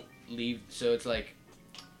people don't leave. So it's like,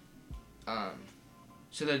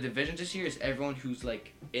 so the divisions this year is everyone who's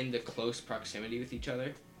like in the close proximity with each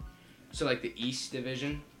other. So like the East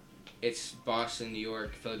Division, it's Boston, New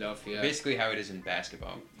York, Philadelphia. Basically how it is in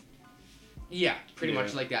basketball. Yeah, pretty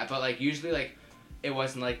much like that. But like usually like it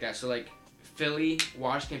wasn't like that. So like Philly,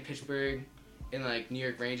 Washington, Pittsburgh, and like New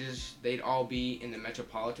York Rangers, they'd all be in the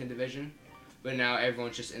Metropolitan Division. But now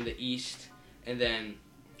everyone's just in the East, and then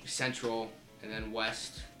Central, and then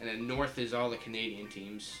West, and then North is all the Canadian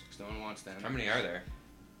teams because no one wants them. How many are there?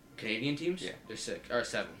 Canadian teams? Yeah. There's 6 or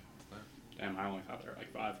 7. Damn, I only thought there were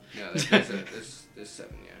like 5. No, there's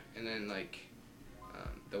 7, yeah. And then like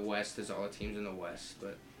the West is all the teams in the West,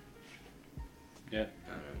 but yeah.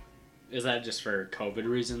 I don't know. Is that just for COVID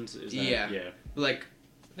reasons? Yeah. Like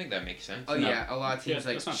I think that makes sense. Oh no. Yeah, a lot of teams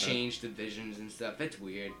like change divisions and stuff. It's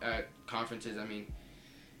weird. Conferences, I mean,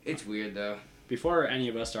 it's weird though. Before any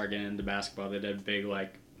of us started getting into basketball, they did a big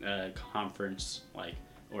like conference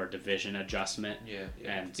or division adjustment. Yeah.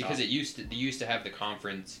 And because they used to have the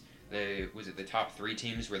conference. The top 3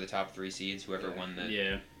 teams were the top 3 seeds. Whoever won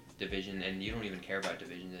the division, and you don't even care about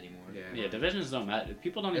divisions anymore. Yeah, divisions don't matter.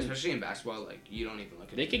 People don't especially in basketball. Like you don't even look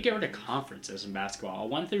at. They could get rid of conferences in basketball. A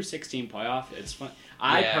 1 through 16 playoff. It's fun.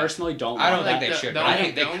 I personally don't. I don't think they should. I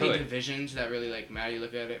think they could. The only divisions that really like matter, you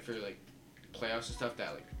look at it for like playoffs and stuff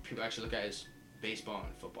that like people actually look at is baseball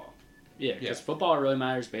and football. Yeah, because football really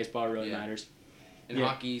matters. Baseball really matters. And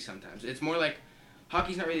hockey sometimes. It's more like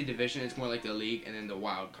hockey's not really a division. It's more like the league and then the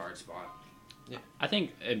wild card spot. Yeah. I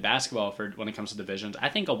think in basketball, when it comes to divisions, I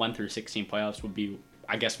think a 1 through 16 playoffs would be,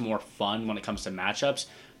 I guess, more fun when it comes to matchups.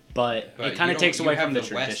 But it kind of takes away from the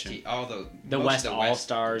tradition. The West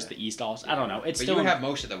All-Stars, the East All-Stars. I don't know. But you would have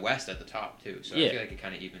most of the West at the top, too. So I feel like it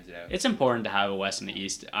kind of evens it out. It's important to have a West and the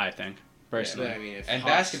East, I think, personally. Yeah, but I mean,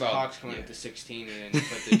 if Hawks coming up to 16 and then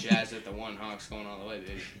put the Jazz at the 1, Hawks going all the way,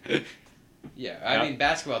 baby. Yeah, I mean,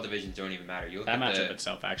 basketball divisions don't even matter. That matchup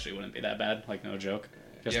itself actually wouldn't be that bad. Like, no joke.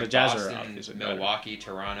 Because the Jazz Jazz are obviously Milwaukee,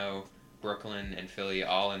 Toronto, Brooklyn, and Philly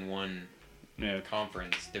all in one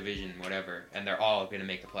conference, division, whatever, and they're all going to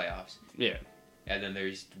make the playoffs. Yeah. And then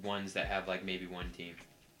there's ones that have like maybe 1 team.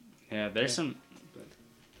 Yeah, there's some.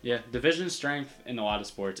 Yeah, division strength in a lot of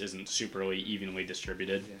sports isn't superly evenly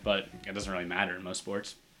distributed, but it doesn't really matter in most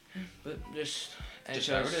sports. But just how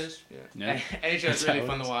it is. Yeah. NHL's really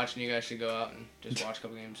fun to watch, and you guys should go out and just watch a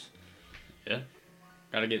couple games. Yeah.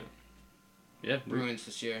 Gotta get. Yeah. Bruins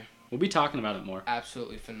this year. We'll be talking about it more.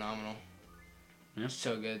 Absolutely phenomenal. Yeah.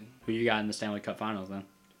 So good. Who you got in the Stanley Cup Finals then?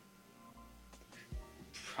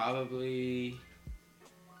 Probably.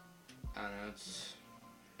 I don't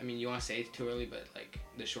know. You want to say it's too early, but like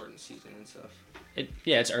the shortened season and stuff.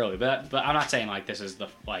 It's early, but I'm not saying like this is the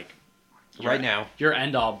like. Right now, your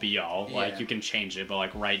end all be all. Yeah. Like you can change it, but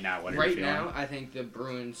like right now, what are you Right feeling? now, I think the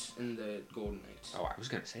Bruins and the Golden Knights. Oh, I was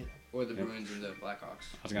gonna say that. Or the Bruins and the Blackhawks.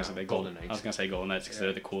 I was gonna say the Golden Knights. I was gonna say Golden Knights because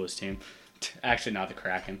they're the coolest team. Actually, not the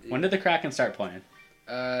Kraken. When did the Kraken start playing?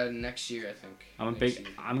 next year, I think.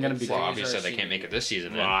 I'm gonna be. Well, obviously they can't make it this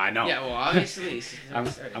season. Well, I know. Yeah, well, obviously.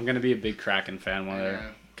 I'm gonna be a big Kraken fan when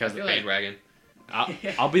they're because The bandwagon.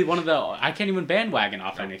 I'll be one of the. I can't even bandwagon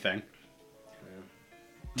off anything.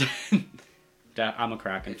 I'm a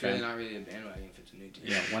Kraken It's fan. really not really a bandwagon if it's a new team.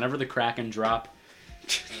 Yeah, whenever the Kraken drop.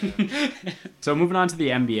 So moving on to the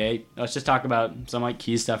NBA, let's just talk about some like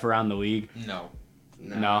key stuff around the league. No.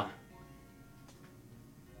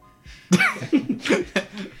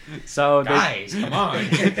 So guys, come on.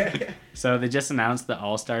 So they just announced the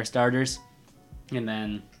All-Star starters, and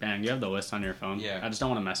then bang, you have the list on your phone. Yeah. I just don't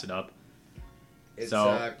want to mess it up. It's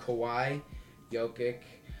So- Kawhi, Jokic,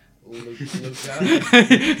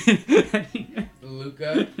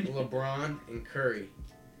 Luka, LeBron, and Curry.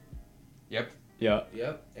 Yeah.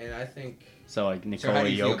 Yep, and I think... So like So Nikola how do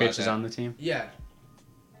you feel about Jokic is that? on the team. Yeah.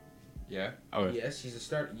 Yeah. Oh, Yes, he's a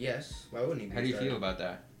starter. Yes. Why wouldn't he be How a do you starter? feel about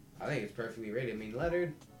that? I think it's perfectly rated.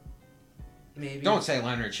 Leonard, maybe. Don't say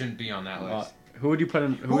Leonard shouldn't be on that well, list. who would you put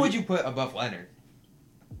in? Who would you put above Leonard?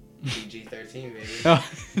 PG-13, baby. Oh.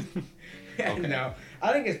 Okay. No,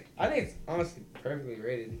 I think it's honestly perfectly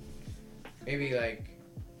rated. Maybe like,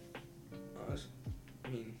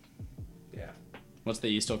 yeah. What's the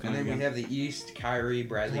East still And coming then we again? have the East, Kyrie,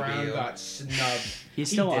 Bradley Brown Beal. got snubbed. He's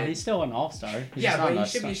He still did. an All-Star. He's Yeah, just not but a he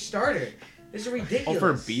should be star. starter. This is Oh, ridiculous.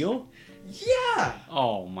 for Beal? Yeah.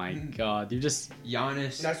 Oh my God! You just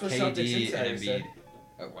Giannis, That's what Celtics KD, Insider and Embiid. said.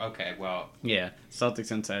 Oh, okay, well, yeah.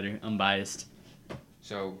 Celtics insider, unbiased.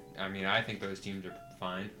 so I think those teams are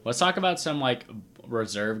fine. Let's talk about some like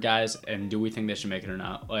reserve guys, and do we think they should make it or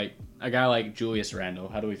not? Like a guy like Julius Randle.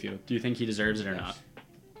 How do we feel? Do you think he deserves it or not?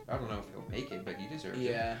 I don't know if he'll make it, but he deserves it.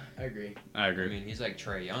 Yeah, I agree. I agree. I mean, he's like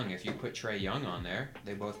Trae Young. If you put Trae Young on there,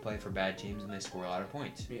 they both play for bad teams and they score a lot of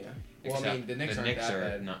points. Yeah. Well, Except the Knicks aren't that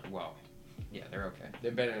bad. not well. Yeah, they're okay.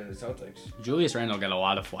 They're better than the Celtics. Julius Randle got a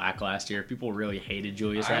lot of flack last year. People really hated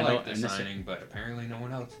Julius I Randle. like the and this signing, but apparently no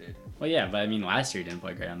one else did. well, yeah, but I mean, last year he didn't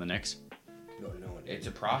play great on the Knicks. No one. It's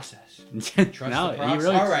a process. Trust the he process.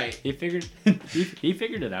 really, All right. He figured. he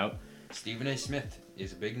figured it out. Stephen A. Smith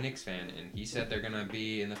is a big Knicks fan, and he said they're gonna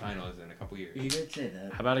be in the finals in a couple years. He did say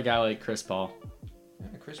that. How about a guy like Chris Paul?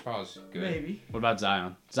 Yeah, Chris Paul's good. Maybe. What about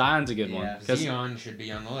Zion? Zion's a good one. Yeah. 'Cause Zion should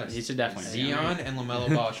be on the list. he should definitely. Zion and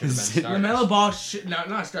LaMelo Ball should have been starters. LaMelo Ball should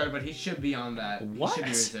not started, but he should be on that. What? He should be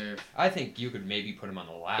reserved. I think you could maybe put him on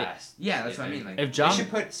the last. Yeah, that's what I mean. Like, If They John, should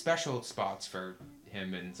put special spots for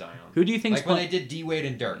him and Zion. who do you think's Like when play- they did D Wade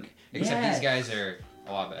and Dirk. Except Yes. these guys are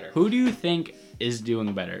a lot better. Who do you think is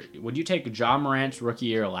doing better? Would you take John Morant's rookie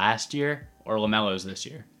year last year or LaMelo's this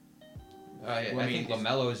year? I think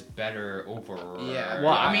LaMelo's better overall. yeah.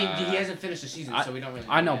 Well, I mean, he hasn't finished the season, so we don't really.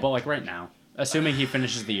 I know, but like right now, assuming he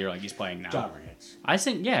finishes the year like he's playing now. Morant's. I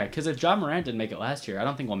think because if John Morant didn't make it last year, I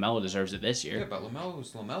don't think LaMelo deserves it this Yeah, year. but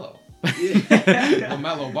LaMelo's LaMelo. Yeah.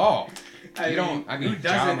 LaMelo Ball. I who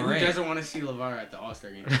doesn't Morant. want to see LeVar at the All-Star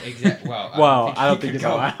game? Exactly. Well, Well, I don't think he it's could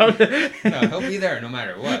go. allowed. No, he'll be there no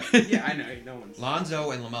matter what. Yeah, I know. No one's. Lonzo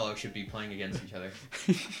and LaMelo should be playing against each other.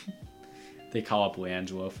 They call up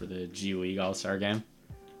LiAngelo for the G League All-Star game.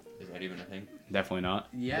 Is that even a thing? Definitely not.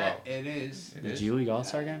 Yeah, Well, it is. It The is? G League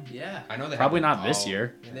All-Star game? Yeah. I know they Probably have not this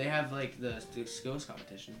year. They have like the skills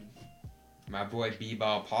competition. My boy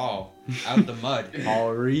B-Ball Paul out the mud.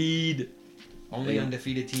 Paul Reed. Only Yeah.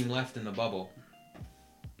 undefeated team left in the bubble.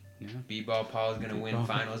 Yeah. B-Ball Paul is gonna win B-Ball.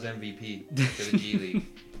 Finals MVP for the G League.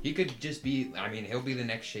 He could just be. I mean, he'll be the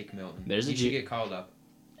next Shake Milton. There's he a should G- get called up.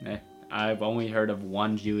 I've only heard of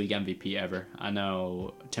one G League MVP ever. I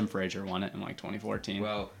know Tim Frazier won it in like 2014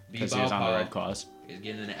 Well, because he B-Ball was on the Paul Red Claws. is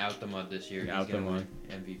getting it out the mud this year. Out He's the gonna mud.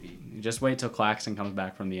 win MVP. Just wait till Claxton comes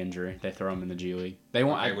back from the injury. They throw him in the G League. They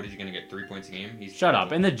want. Okay, what is he gonna get? 3 points a game? He's Shut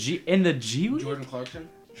up. In the G League. Jordan Clarkson.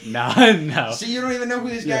 No. See, you don't even know who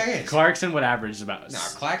this guy is. Clarkson would average about... No,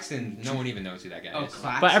 Claxton, no one even knows who that guy is.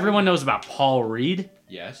 Claxton. But everyone knows about Paul Reed.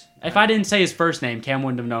 Yes. If I didn't say his first name, Cam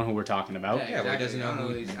wouldn't have known who we're talking about. Yeah, exactly. Well, he doesn't know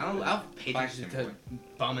who these. I'll pay attention to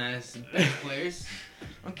bum-ass players. I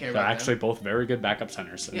don't care They're about them. actually both very good backup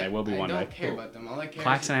centers, so they will be one day. I don't care about them. All I care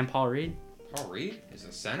Claxton and Paul Reed? Paul Reed is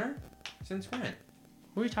a center? Since when?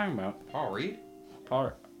 Who are you talking about? Paul Reed?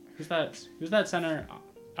 Who's that center?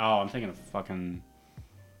 Oh, I'm thinking of fucking...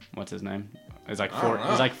 What's his name? He's like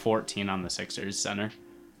 14 on the Sixers center.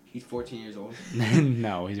 He's 14 years old.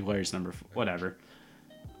 No, he wears number... Whatever.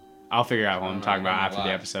 I'll figure out what I'm talking about after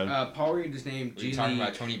the episode. Paul Reed was named G League. Talking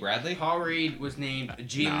about Tony Bradley? Paul Reed was named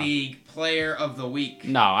G League Player of the Week.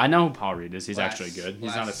 No, I know who Paul Reed is. He's actually good.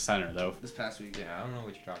 He's not a center, though. This past week. Yeah, I don't know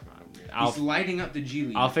what you're talking about. He's lighting up the G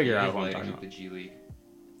League. I'll figure out what I'm talking about. The G League.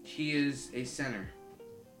 He is a center.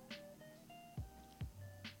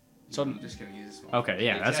 So I'm just gonna use this one. Okay,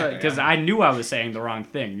 yeah, Exactly, that's right. Because I knew I was saying the wrong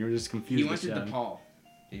thing. You were just confused. He went to DePaul.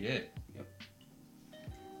 He did. Yep.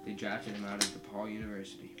 They drafted him out of DePaul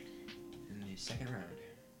University. In the second round.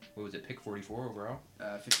 What was it, pick 44 overall?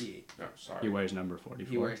 58. Oh, sorry. He wears number 44.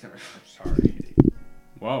 He wears number. Sorry.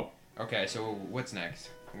 Whoa. Okay, so what's next?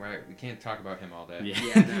 We can't talk about him all day.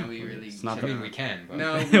 Yeah, no, we really... It's not I mean, we can, but...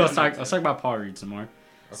 No. let's talk about Paul Reed some more.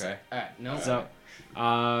 Okay. Alright, no. So,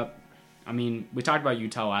 I mean, we talked about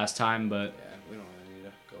Utah last time, but... Yeah, we don't really need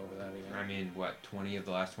to go over that again. I mean, what, 20 of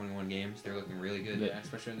the last 21 games? They're looking really good. Yeah,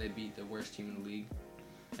 especially when they beat the worst team in the league.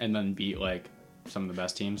 And then beat, like, some of the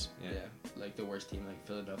best teams. Yeah, like the worst team, like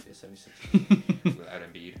Philadelphia 76ers. Without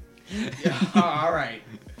Embiid. Yeah, alright.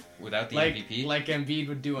 Without the like, MVP? Like Embiid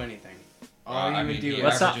would do anything. All he would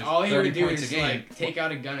do is like take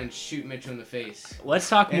out a gun and shoot Mitchell in the face. Let's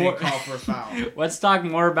talk and more. Call for a foul. Let's talk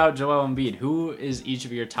more about Joel Embiid. Who is each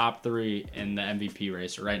of your top three in the MVP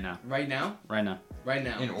race right now? Right now.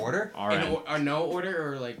 In order? Or no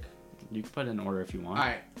order or like. You can put it in order if you want. All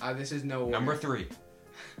right. This is no order. Number 3.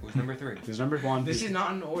 Who's number 3? Who's number 1? This is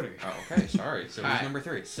not in order. Oh, okay. Sorry. So who's number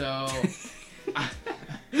 3? So.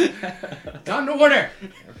 Not in order.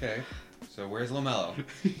 Okay. So where's LaMelo?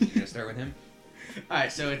 You gonna start with him?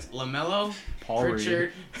 Alright, so it's LaMelo, Paul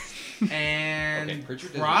Pritchard, and okay,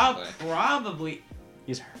 Pritchard probably...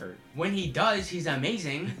 He's hurt. When he does, he's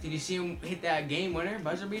amazing. Did you see him hit that game winner,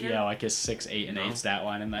 buzzer beater? Yeah, like his 6, 8, and 8 stat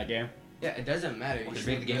line in that game. Yeah, it doesn't matter.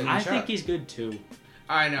 I think he's good too.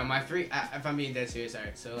 Alright, no, my 3, if I'm being dead serious,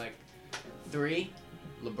 alright, so like 3,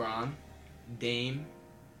 LeBron, Dame,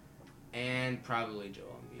 and probably Joel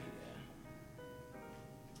Embiid.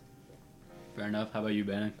 Fair enough. How about you,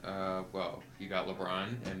 Bannon? Well, you got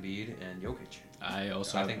LeBron, Embiid, and Jokic. I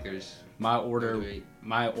think there's my order.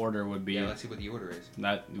 My order would be. Yeah, let's see what the order is.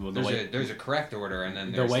 There's a correct order, and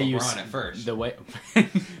then there's LeBron at first.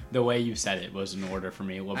 The way you said it was an order for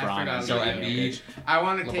me. LeBron and so Embiid. I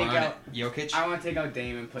want to take out Jokic. I want to take out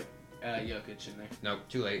Dame and put Jokic in there. Nope,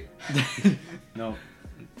 too late. No.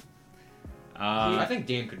 I think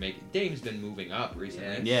Dame could make it. Dame's been moving up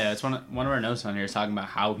recently. Yeah, that's one of our notes on here is talking about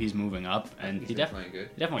how he's moving up, and he's been playing good.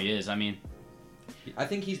 He definitely is. I mean, I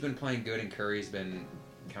think he's been playing good, and Curry's been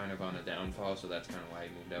kind of on a downfall, so that's kind of why he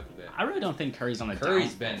moved up a bit. I really don't think Curry's on a downfall.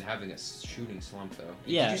 Curry's downfall. been having a shooting slump, though.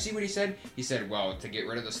 Yeah. Did you see what he said? He said, well, to get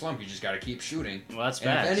rid of the slump, you just got to keep shooting. Well, that's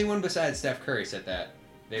bad. And if anyone besides Steph Curry said that,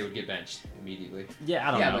 they would get benched immediately. Yeah,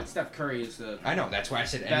 I don't know. Yeah, but Steph Curry is the... I know, that's why I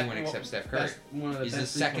said anyone except Steph Curry. He's the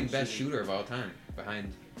second best shooter of all time,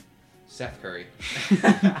 behind Steph Curry.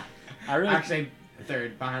 Actually,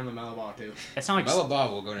 third, behind LaMelo Ball, too. It's not like... LaMelo Ball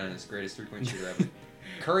will go down as greatest three-point shooter ever.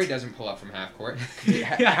 Curry doesn't pull up from half court.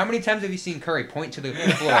 How many times have you seen Curry point to the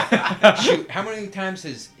floor, shoot? How many times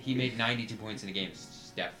has he made 92 points in a game?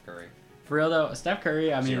 Steph Curry. For real, though, Steph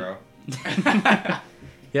Curry, I mean... 0.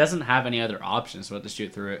 He doesn't have any other options but to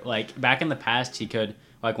shoot through it. Like, back in the past, he could,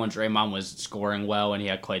 like when Draymond was scoring well and he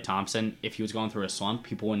had Klay Thompson, if he was going through a slump,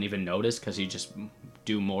 people wouldn't even notice because he'd just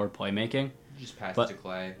do more playmaking. Just pass it to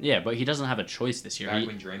Klay. Yeah, but he doesn't have a choice this year. Back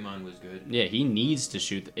when Draymond was good. Yeah, he needs to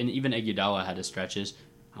shoot. And even Iguodala had his stretches.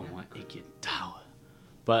 I want Iguodala.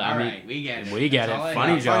 But, I mean, we get it. We get it.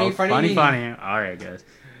 Funny joke. Funny. All right, guys.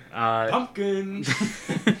 Pumpkin.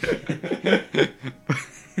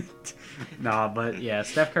 Nah, but yeah,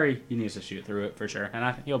 Steph Curry, he needs to shoot through it for sure, and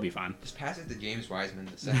I think he'll be fine. Just pass it to James Wiseman,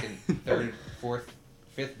 the second, third, fourth,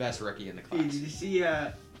 fifth best rookie in the class. Hey, did you see,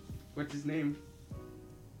 what's his name?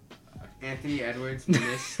 Anthony Edwards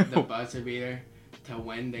missed the buzzer beater to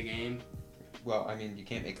win the game. Well, I mean, you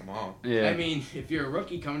can't make them all. Yeah. I mean, if you're a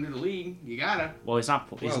rookie coming to the league, you gotta. Well, he's not.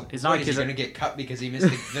 It's not like he's gonna get cut because he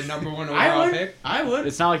missed the number one overall pick. I would.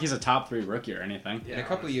 It's not like he's a top 3 rookie or anything. Yeah, in a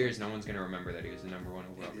couple of years, no one's gonna remember that he was the number one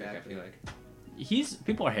overall pick. I feel like.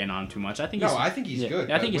 people are hating on him too much. I think I think he's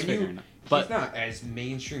good. I think he's figuring it. But he's not as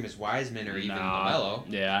mainstream as Wiseman or even LaMelo.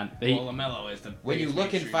 Yeah. LaMelo is the. When you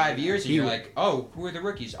look in 5 years and you're like, oh, who are the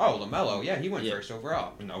rookies? Oh, LaMelo. Yeah, he went first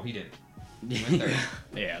overall. No, he didn't. He went third.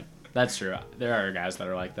 Yeah, that's true. There are guys that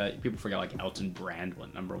are like that. People forget like Elton Brand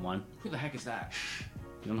went number 1. Who the heck is that?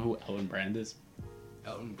 You don't know who Elton Brand is?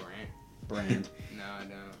 Elton Brand. No, I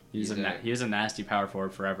don't. He was a nasty power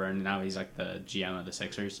forward forever, and now he's like the GM of the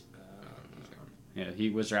Sixers. He's gone. Yeah,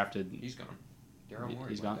 he was drafted. He's gone. Daryl Morey.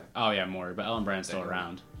 He's gone. Oh yeah, Morey, but Ellen Brand's still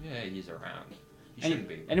around. Yeah, he's around. He shouldn't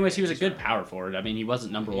be. Anyways, he was a good power forward. I mean, he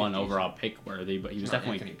wasn't number 1 overall pick worthy, but he was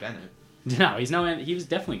definitely. Anthony Bennett. No, he was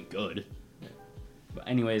definitely good. Yeah. But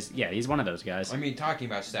anyways, yeah, he's one of those guys. I mean, talking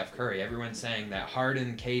about Steph Curry, everyone's saying that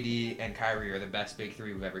Harden, KD, and Kyrie are the best big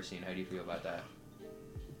three we've ever seen. How do you feel about that?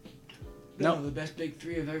 No, the best big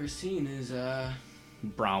three I've ever seen is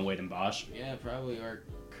Brown, Wade, and Bosh. Yeah, probably, or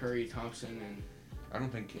Curry, Thompson, and. I don't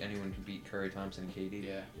think anyone can beat Curry, Thompson, and KD.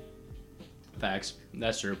 Yeah. Facts.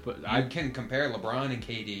 That's true. But I can compare LeBron and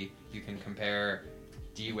KD. You can compare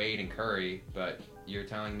D Wade and Curry, but you're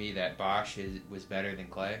telling me that Bosh was better than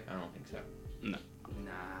Clay? I don't think so. No.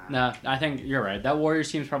 Nah, I think you're right. That Warriors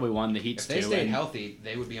team's probably won. The Heat's too. If they stayed healthy,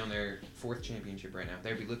 they would be on their 4th championship right now.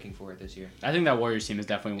 They'd be looking for it this year. I think that Warriors team is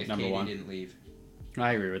definitely number 1. If KD didn't leave.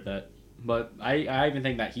 I agree with that. But I even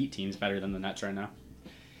think that Heat team's better than the Nets right now.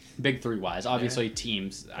 Big three wise. Obviously,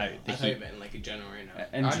 teams. I thought you meant like a general right now.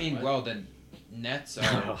 And I mean, well, the Nets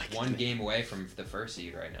are one game away from the 1st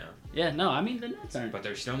seed right now. Yeah, no, I mean, the Nets aren't. But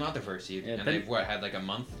they're still not the 1st seed. Yeah, and they've, had like a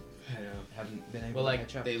month? I know. Haven't been able to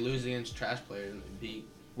catch up. They lose against trash players and they beat.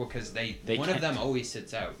 Well, because one of them always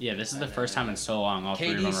sits out. Yeah, this is the first time in so long all 3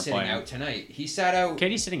 of them are sitting playing. out tonight. He sat out.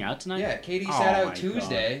 KD's sitting out tonight? Yeah, KD sat out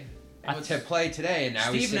Tuesday to play today, and now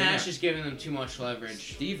Steve Nash is giving them too much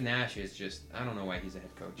leverage. Steve Nash is just, I don't know why he's a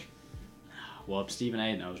head coach. Well, Stephen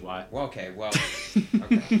A knows why. Well, okay.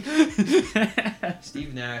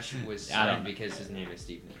 Steve Nash was signed because his name is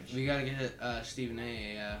Steve Nash. We gotta get Stephen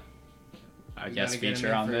A. I guess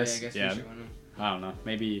feature on this. Yeah. I don't know.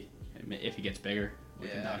 Maybe if he gets bigger, we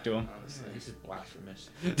can talk to him. Honestly. This is blasphemous.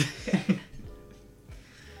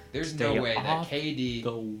 There's no way that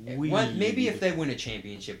KD. Maybe if they win a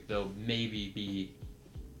championship, they'll maybe be.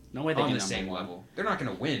 No way they on the same level. They're not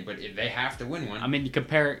going to win, but they have to win one. I mean, you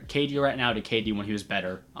compare KD right now to KD when he was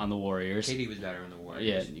better on the Warriors. KD was better on the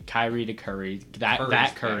Warriors. Yeah, Kyrie to Curry. That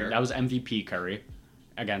Curry. That was MVP Curry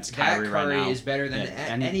against Kyrie right now. That Curry is better than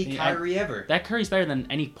any Kyrie ever. That Curry's better than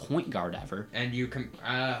any point guard ever. And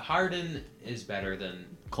Harden is better than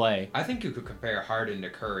Clay. I think you could compare Harden to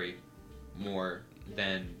Curry more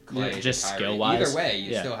than Clay. Yeah, just skill wise. Either way,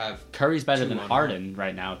 you still have Curry's better than Harden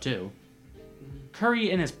right now too.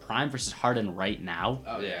 Curry in his prime versus Harden right now.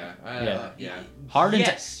 Oh yeah. Harden.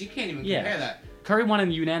 Yes, you can't even compare that. Curry won a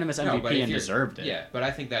unanimous MVP and deserved it. Yeah, but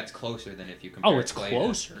I think that's closer than if you compare. Oh, it's Clay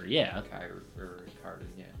closer. Yeah. Kyrie or Harden.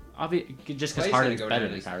 Yeah. Just because Harden's better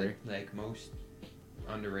than Kyrie. Like most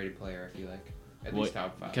underrated player, I feel like. At least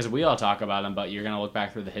top 5. Because we all talk about him, but you're going to look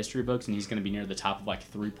back through the history books, and he's going to be near the top of,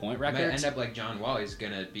 3-point records. He might end up like John Wall. He's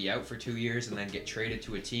going to be out for 2 years and then get traded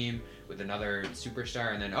to a team with another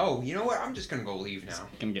superstar, and then, you know what? I'm just going to go leave now.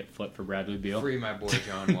 He's going to get flipped for Bradley Beal. Free my boy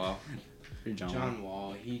John Wall. Free John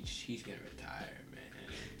Wall. He's going to retire,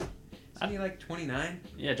 man. Isn't he like 29?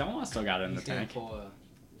 Yeah, John Wall still got it in the tank. He's going to pull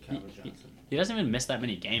Calvin Johnson. He doesn't even miss that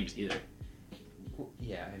many games, either. Well,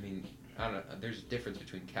 yeah, I mean, I don't know. There's a difference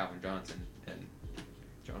between Calvin Johnson and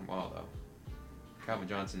John Wall, though. Calvin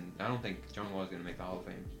Johnson, I don't think John Wall is going to make the Hall of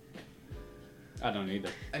Fame. I don't either.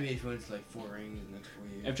 I mean, if he wins 4 rings in the next 4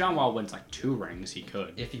 years. If John Wall wins 2 rings, he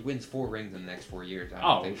could. If he wins 4 rings in the next 4 years, I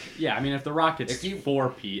don't think. Yeah, I mean, if the Rockets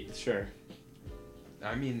 4-peat, sure.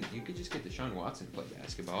 I mean, you could just get Deshaun Watson to play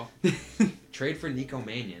basketball. Trade for Nico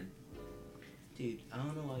Mannion. Dude, I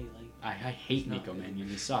don't know why you like. I hate Nico Mannion.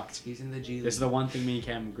 He sucks. He's in the G League. This is the one thing me and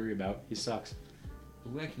Cam agree about. He sucks.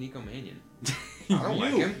 Who likes Nico Mannion? I don't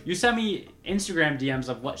like him. You sent me Instagram DMs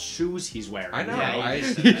of what shoes he's wearing. I know.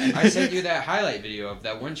 Yeah. I sent you that highlight video of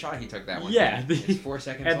that one shot he took that one. Yeah. It's 4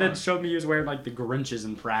 seconds and long. then showed me he was wearing the Grinches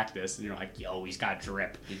in practice, and you're like, yo, he's got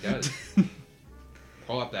drip. He does.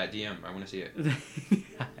 Pull up that DM. I want to see it.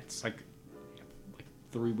 It's like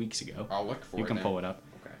 3 weeks ago. I'll look for it. You can pull it up.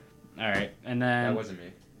 Okay. All right, and then that wasn't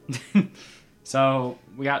me. So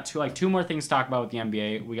we got two more things to talk about with the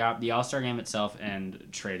NBA. We got the All-Star Game itself and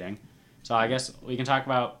trading. So I guess we can talk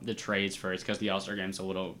about the trades first because the All-Star Game's a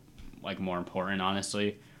little more important,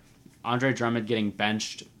 honestly. Andre Drummond getting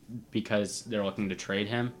benched because they're looking to trade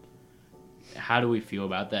him. How do we feel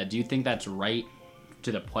about that? Do you think that's right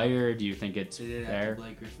to the player? Do you think it's fair?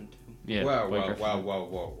 Blake Griffin too. Yeah.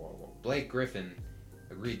 Whoa. Blake Griffin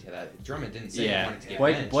agreed to that. Drummond didn't say he wanted to get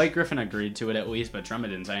benched. Blake Griffin agreed to it at least, but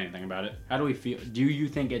Drummond didn't say anything about it. How do we feel? Do you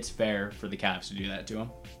think it's fair for the Cavs to do that to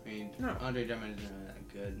him? I mean, Andre Drummond isn't that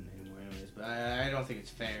good anymore anyways, but I don't think it's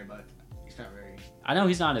fair, but he's not very... I know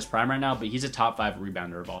he's not in his prime right now, but he's a top 5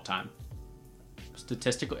 rebounder of all time.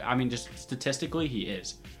 Statistically, he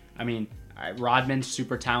is. I mean, Rodman's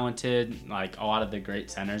super talented. Like, a lot of the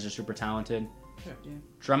great centers are super talented. Yeah.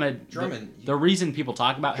 Drummond. The reason people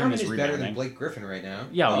talk about him is better than Blake Griffin right now.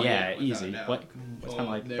 Yeah, easy.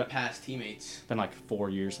 They're past teammates. It's been like 4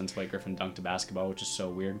 years since Blake Griffin dunked a basketball, which is so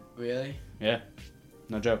weird. Really? Yeah.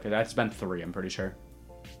 No joke. That's been 3, I'm pretty sure.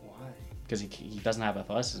 Why? Because he doesn't have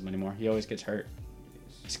athleticism anymore. He always gets hurt.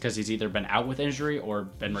 It's because he's either been out with injury or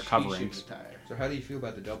been recovering. He should retire. So how do you feel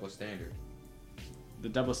about the double standard? The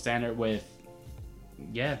double standard with...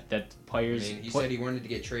 Yeah, that players... I mean, he said he wanted to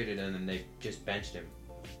get traded and then they just benched him.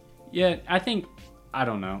 Yeah, I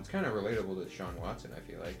don't know. It's kind of relatable to Deshaun Watson, I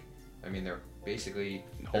feel like. I mean, they're basically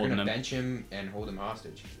holding going to him. bench him and hold him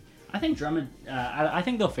hostage. I think Drummond... I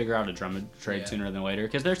think they'll figure out a Drummond trade sooner than later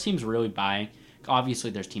because there's teams really buying... Obviously,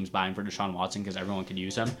 there's teams buying for Deshaun Watson because everyone could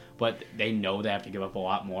use him, but they know they have to give up a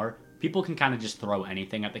lot more. People can kind of just throw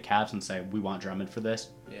anything at the Cavs and say, we want Drummond for this.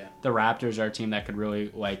 Yeah. The Raptors are a team that could really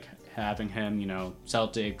like having him,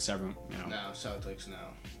 Celtics, everyone, No, Celtics, no.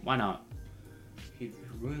 Why not? He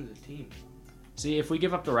ruined the team. See, if we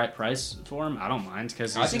give up the right price for him, I don't mind.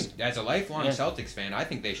 Because I think, as a lifelong Celtics fan, I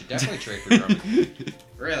think they should definitely trade for Drummond.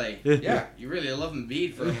 Really? Yeah. You really love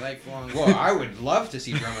Embiid for a lifelong... Well, I would love to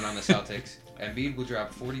see Drummond on the Celtics. Embiid will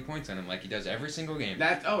drop 40 points on him like he does every single game.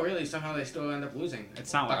 Oh, really? Somehow they still end up losing.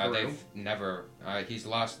 It's not like they've never... he's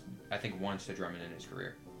lost, I think, once to Drummond in his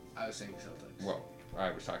career. I was saying Celtics. Well,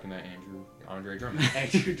 I was talking about Andre Drummond.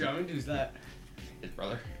 Andrew Drummond? Who's that? His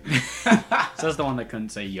brother. So that's the one that couldn't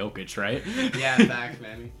say Jokic, right? Yeah, facts,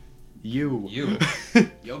 man. You.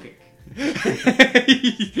 Jokic.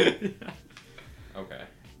 Okay.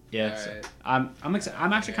 Yeah, I'm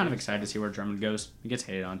actually kind of excited to see where Drummond goes. He gets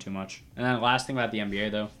hated on too much. And then the last thing about the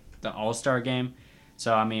NBA though, the All-Star game.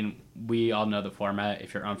 So I mean, we all know the format.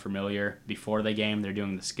 If you're unfamiliar, before the game, they're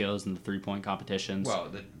doing the skills and the 3-point competitions.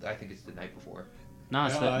 Well, I think it's the night before. No,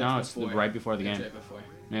 it's right before the game. Right before.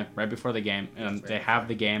 Yeah, right before the game, and they have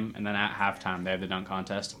the game, and then at halftime they have the dunk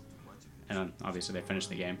contest, and then obviously they finish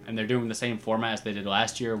the game. And they're doing the same format as they did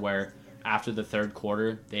last year, where after the third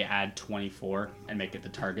quarter, they add 24 and make it the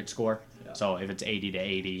target score. Yeah. So if it's 80 to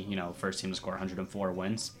 80, first team to score 104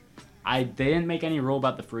 wins. They didn't make any rule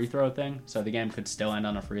about the free throw thing, so the game could still end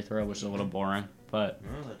on a free throw, which is a little boring. But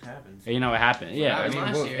that happens. It happened. Yeah, it's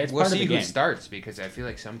part of the game. We'll see who starts because I feel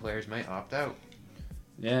like some players might opt out.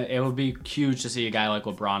 Yeah, it would be huge to see a guy like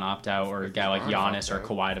LeBron opt out or a guy like Giannis or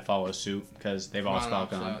Kawhi to follow suit because they've all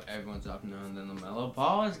spoken on. Everyone's opting out, and then LaMelo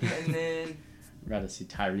Ball is getting in. We're about to see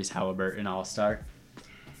Tyrese Halliburton All-Star.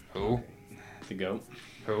 Who? The GOAT.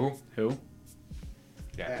 Who?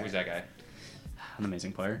 Yeah, who's that guy? An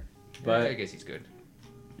amazing player. But I guess he's good.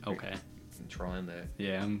 Okay. Controlling the...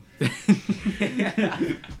 Yeah.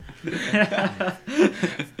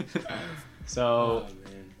 So...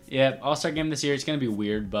 Yeah, All-Star game this year, it's going to be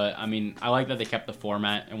weird, but, I mean, I like that they kept the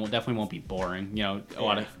format, and definitely won't be boring.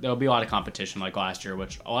 There'll be a lot of competition like last year,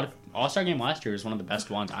 which All-Star game last year was one of the best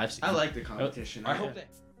ones I've seen. I like the competition. I hope that...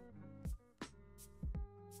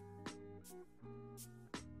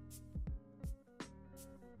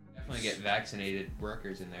 Definitely get vaccinated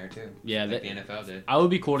workers in there, too. Yeah. Like the NFL did. I would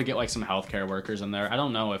be cool to get, some healthcare workers in there. I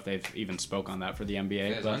don't know if they've even spoke on that for the NBA.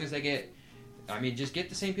 Yeah, as long as they get... I mean, just get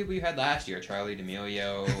the same people you had last year. Charlie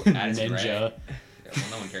D'Amelio, Addison Ninja. Rae. Yeah,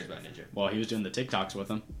 no one cares about Ninja. Well, he was doing the TikToks with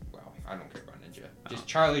him. Well, I don't care about Ninja. Just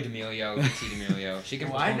Charlie D'Amelio, Dixie D'Amelio. She can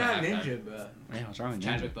Why not halftime. Ninja, bro? Yeah, what's wrong with Ninja?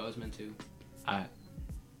 Chadwick Boseman, too.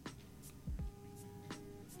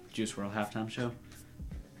 Juice WRLD halftime show?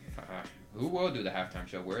 Who will do the halftime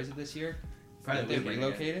show? Where is it this year? Probably Did they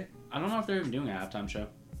relocate it? I don't know if they're even doing a halftime show.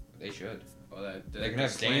 They should. Well, they could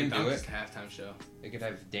have Dame do it. Halftime show. They could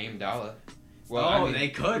have Dame Dollar. Well, they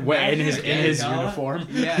could. In his uniform.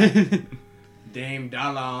 Yeah. Dame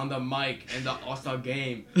Dollar on the mic in the All-Star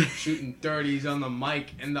game, shooting 30s on the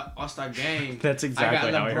mic in the All-Star game. That's exactly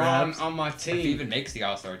how I he got raps. LeBron on my team. If he even makes the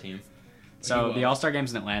All-Star team. So the All-Star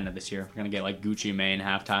game's in Atlanta this year. We're gonna get Gucci Mane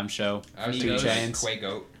halftime show. I was 2 Chainz.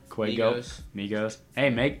 Quago. Migos.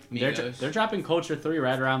 Hey, they're dropping Culture 3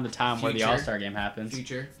 right around the time where the All-Star game happens.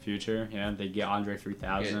 Future. Yeah, they get Andre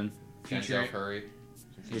 3000. Denzel Curry.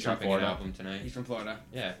 He's dropping from Florida. an album tonight. He's from Florida.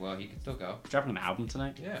 Yeah, well, he can still go. Dropping an album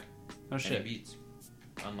tonight? Yeah. Oh shit. And Beats.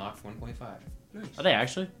 Unlocked 1.5. Nice. Are they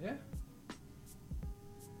actually? Yeah.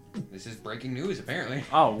 This is breaking news, apparently.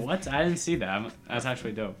 Oh, what? I didn't see that. That's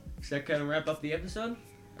actually dope. Does that kind of wrap up the episode?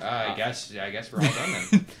 I guess we're all done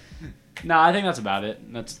then. No, I think that's about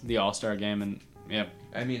it. That's the All-Star game, and yeah.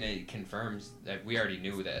 I mean, it confirms that we already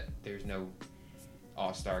knew that there's no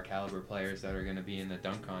All-Star caliber players that are going to be in the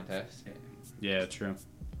dunk contest. Yeah, true.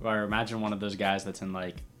 Or imagine one of those guys that's in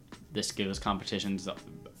like the skills competitions,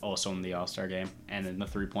 also in the All-Star game and in the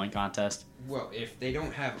 3-point contest. Well, if they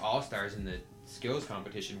don't have All-Stars in the skills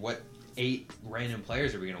competition, what 8 random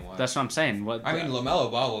players are we going to watch? That's what I'm saying. I mean,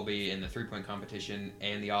 LaMelo Ball will be in the 3-point competition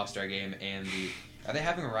and the All-Star game and the... Are they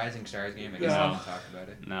having a Rising Stars game? I guess I didn't talk about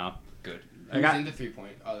it. No. Good. Who's in the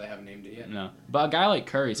 3-point? Oh, they haven't named it yet. No. But a guy like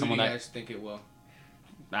Curry, Who do you guys think it will?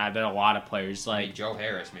 there are a lot of players. Like Joe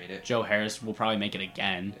Harris made it. Joe Harris will probably make it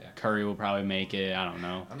again. Yeah. Curry will probably make it. I don't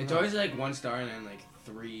know. It's always like 1 star and then like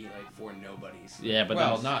 4 nobodies. Yeah, but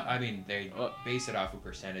they base it off of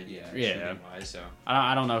percentage. Yeah. Shooting wise, so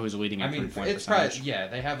I don't know who's leading in 3-point it's percentage. probably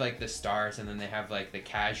they have like the stars and then they have like the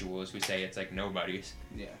casuals. We say it's like nobodies.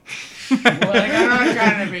 Yeah. Well, like, I'm not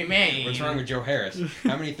trying to be mean. What's wrong with Joe Harris?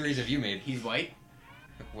 How many threes have you made? He's white.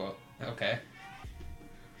 Well, okay.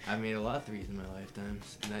 I made a lot of threes in my lifetime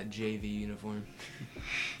in that JV uniform.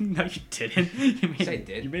 No, you didn't. Yes, I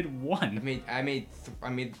did. You made one. I made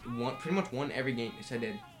one, pretty much one every game. Yes, I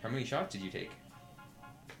did. How many shots did you take?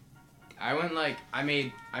 I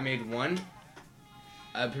made one.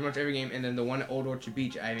 Pretty much every game, and then the one at Old Orchard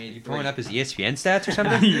Beach, I made. You pulling up his ESPN stats or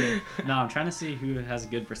something? No, I'm trying to see who has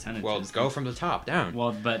good percentages. Well, go from the top down.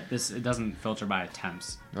 Well, but it doesn't filter by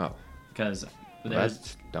attempts. Oh, because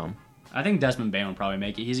that's dumb. I think Desmond Bain will probably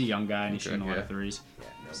make it. He's a young guy and he's shooting a lot of threes. Yeah,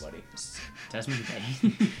 nobody. Desmond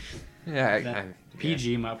Bain. Yeah,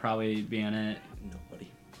 PG might probably be in it.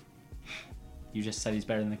 Nobody. You just said he's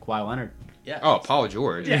better than Kawhi Leonard. Yeah. Oh, Paul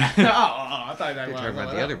George. Yeah. I thought You're talking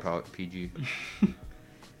about the other PG. We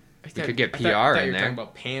could get PR in there. I thought you were there. talking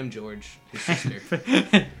about Pam George, his sister.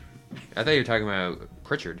 I thought you were talking about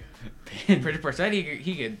Pritchard. Pritchard,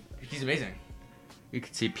 he's amazing. We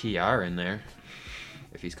could see PR in there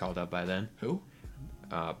if he's called up by then. Who?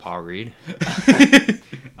 Paul Reed.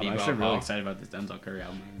 I'm actually really excited about this Denzel Curry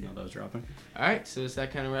album. I didn't know that was dropping. All right, so does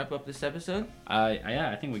that kind of wrap up this episode? Yeah,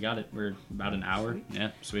 I think we got it. We're about an hour. Sweet.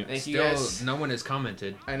 Yeah, sweet. Thank you Still, guys. no one has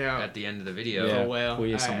commented. I know. At the end of the video. Yeah, well.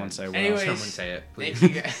 Please, All someone right. say well. Anyways, Someone say it, please.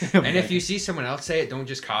 Thank you guys. And if you see someone else say it, don't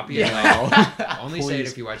just copy it. Only say it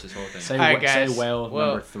if you watch this whole thing. Say, All right, guys. say well, Well,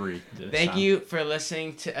 number 3. Thank you for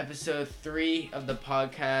listening to episode 3 of the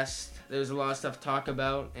podcast. There's a lot of stuff to talk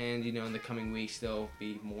about, and in the coming weeks there'll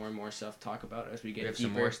be more and more stuff to talk about as we get We have deeper.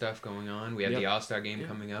 some more stuff going on. We have the All-Star game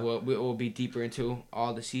coming up. We'll be deeper into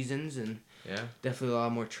all the seasons and Yeah. definitely a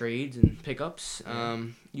lot more trades and pickups.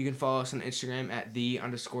 You can follow us on Instagram at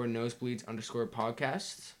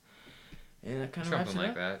 _nosebleeds_podcast. And that kind of wraps Something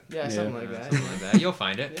it like up. that. Yeah, something like that. Something like that. You'll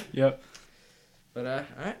find it. Yep. But all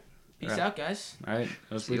right. Peace out, guys. All right.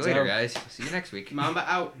 See you later, guys. See you next week. Mamba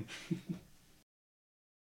out.